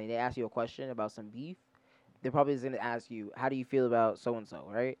somebody and they ask you a question about some beef, they're probably just gonna ask you, "How do you feel about so and so?"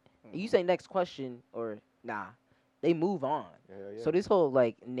 Right? And you say next question or nah, they move on. Yeah. So this whole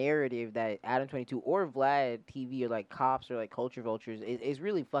like narrative that Adam 22 or Vlad TV or like cops or like culture vultures is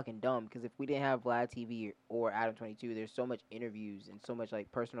really fucking dumb, because if we didn't have Vlad TV or Adam 22, there's so much interviews and so much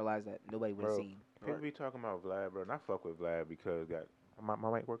like personalized that nobody would have Bro, seen. People be talking about Vlad, bro, and I fuck with Vlad because my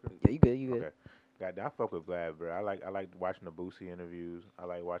mic working? Yeah, you good, you good. Okay. Goddamn, I fuck with Vlad, bro. I like watching the Boosie interviews. I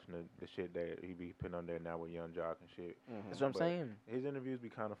like watching the shit that he be putting on there now with Young Jock and shit. That's what I'm But saying. His interviews be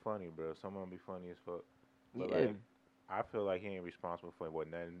kind of funny, bro. Some of them be funny as fuck. But Yeah. like, I feel like he ain't responsible for what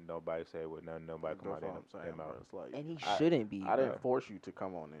nothing nobody said, what nothing nobody come out That's what I'm saying, their bro. mouth. It's like, And he I- shouldn't be. I bro. didn't force you to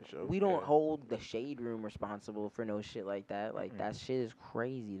come on this show. We don't Yeah. hold the shade room responsible for no shit like that. Like, that shit is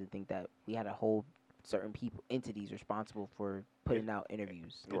crazy to think that we had to hold certain people, entities responsible for putting out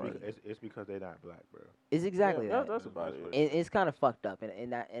interviews. It's because they not black, bro. It's exactly Yeah, that. that's about it. what And it's kind of fucked up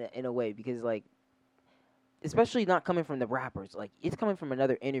in a way, because like, especially not coming from the rappers, like it's coming from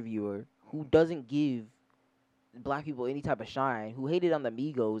another interviewer who doesn't give black people any type of shine, who hated on the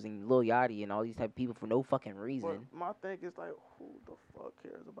Migos and Lil Yachty and all these type of people for no fucking reason. But my thing is like, who the fuck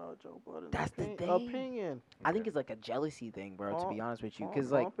cares about Joe Budden's That's the thing. opinion? I think it's like a jealousy thing, bro. To be honest with you, because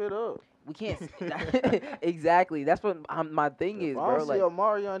Pump like it up. we can't exactly. That's what my thing is, If I bro. don't see Like, a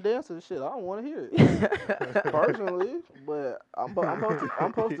Marion dancing shit, I don't want to hear it personally. But I'm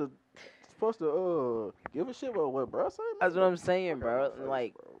supposed to give a shit about what bro say. that's what I'm saying, Fuck out bro. my face,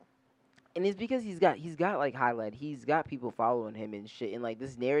 Like, bro. and it's because he's got like highlight. He's got people following him and shit. And like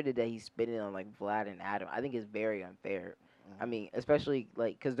this narrative that he's spitting on like Vlad and Adam, I think is very unfair. I mean, especially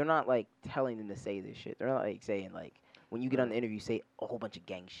like because they're not like telling them to say this shit. They're not like saying like when you get on the interview, say a whole bunch of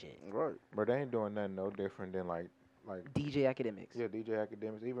gang shit. Right. But they ain't doing nothing no different than like DJ Academics, yeah, DJ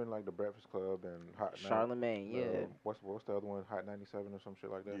Academics, even like the Breakfast Club and Hot Charlemagne, yeah. What's the other one? Hot 97 or some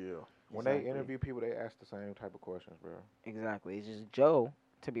shit like that. Yeah. When Exactly. they interview people, they ask the same type of questions, bro. Exactly. It's just Joe.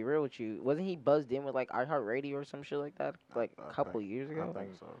 To be real with you, wasn't he buzzed in with like iHeartRadio or some shit like that, like a couple of years ago? I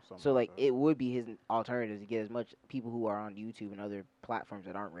think so. So like it would be his alternative to get as much people who are on YouTube and other platforms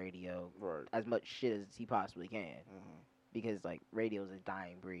that aren't radio Right. as much shit as he possibly can, because like radio's a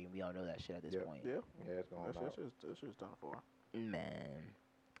dying breed, and we all know that shit at this point. Yeah. Yeah, it's going on. That's just done for. Man,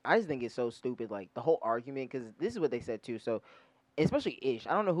 I just think it's so stupid. Like the whole argument, because this is what they said too. So, especially Ish,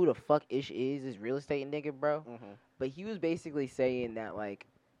 I don't know who the fuck Ish is, this real estate nigga, bro. But he was basically saying that like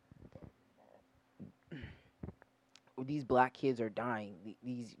these black kids are dying.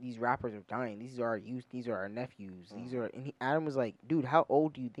 These rappers are dying. These are our youth. These are our nephews. These are. And Adam was like, dude, how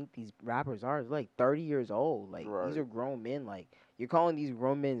old do you think these rappers are? They're like 30 years old. Like these are grown men. Like you're calling these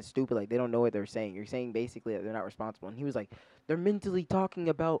grown men stupid. Like they don't know what they're saying. You're saying basically that they're not responsible. And he was like, they're mentally talking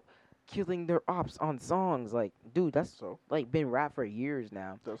about killing their ops on songs. Like, dude, that's So like been rap for years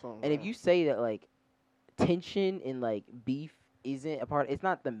now. that's what I'm And if saying. you say that like tension and like beef isn't a part, it's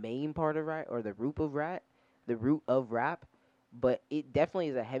not the main part of rap or the root of rap, but it definitely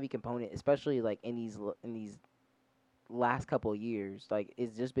is a heavy component, especially like in these last couple of years. Like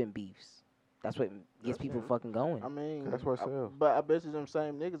it's just been beefs. That's what gets people fucking going. I mean, That's what sells. But I bet you them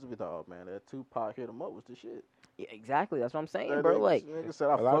same niggas be like, oh man, that Tupac hit him up was the shit. Yeah, exactly, that's what I'm saying, That bro. nigga- Like nigga said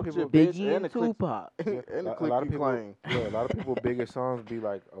I a lot of fucked your people- bitch Biggie and the and click Tupac. and the a click lot of you people, claim. yeah, a lot of people biggest songs be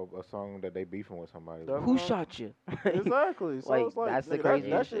like a song that they beefing with somebody. That's Who what I'm- shot you? Exactly. So Like, it's like that's the nigga, crazy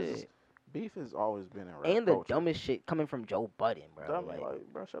that's shit. just beef has always been in rap And the culture. dumbest shit coming from Joe Budden, bro. Dummy,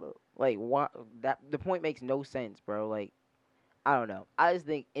 like, bro, shut up. Like what? That the point makes no sense, bro. Like I don't know. I just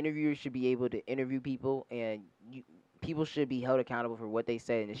think interviewers should be able to interview people, and people should be held accountable for what they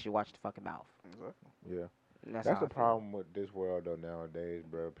say, and they should watch the fucking mouth. Exactly. Yeah. And That's how the I feel. problem with this world though nowadays,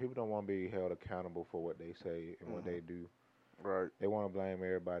 bro. People don't want to be held accountable for what they say and what they do. Right. They want to blame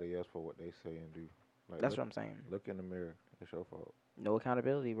everybody else for what they say and do. Like, That's look, what I'm saying. look in the mirror. It's your fault. No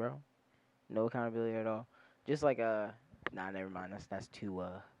accountability, bro. No accountability at all. Just like nah, never mind. That's too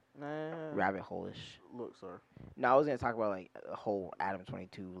Nah. rabbit hole-ish. Look, sir. No, I was gonna talk about like a whole Adam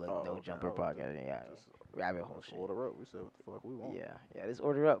 22 like Oh, no okay. jumper I was podcast. Yeah, Just rabbit hole let's shit. order up. We said what the fuck we want. Yeah. Let's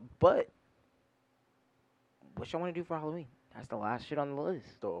order up. But what y'all want to do for Halloween? That's the last shit on the list.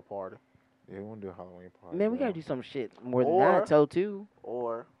 Throw a party. Yeah, we want to do a Halloween party. Man, we bro. gotta do some shit more than Or- that. So too.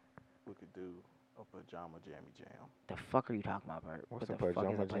 Or we could do a pajama jammy jam. The fuck are you talking about, Bert? What's what a the fuck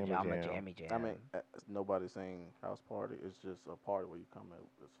is a pajama pajama jammy jam? jammy jam? I mean, nobody's saying house party. It's just a party where you come in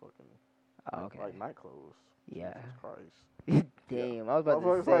with this fucking oh, okay. like night clothes. Yeah. Jesus Christ. Damn, I was about to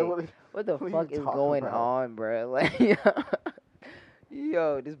Motherfuckers say, like, what the what are you fuck is talking going about? on, bro? Like,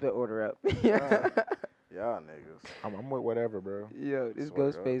 yo, this bit order up. Yeah. Y'all niggas. I'm with whatever, bro. Yo, this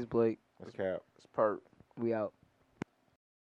Swear to God. Ghostface Blake. Let's cap. It's perp. We out.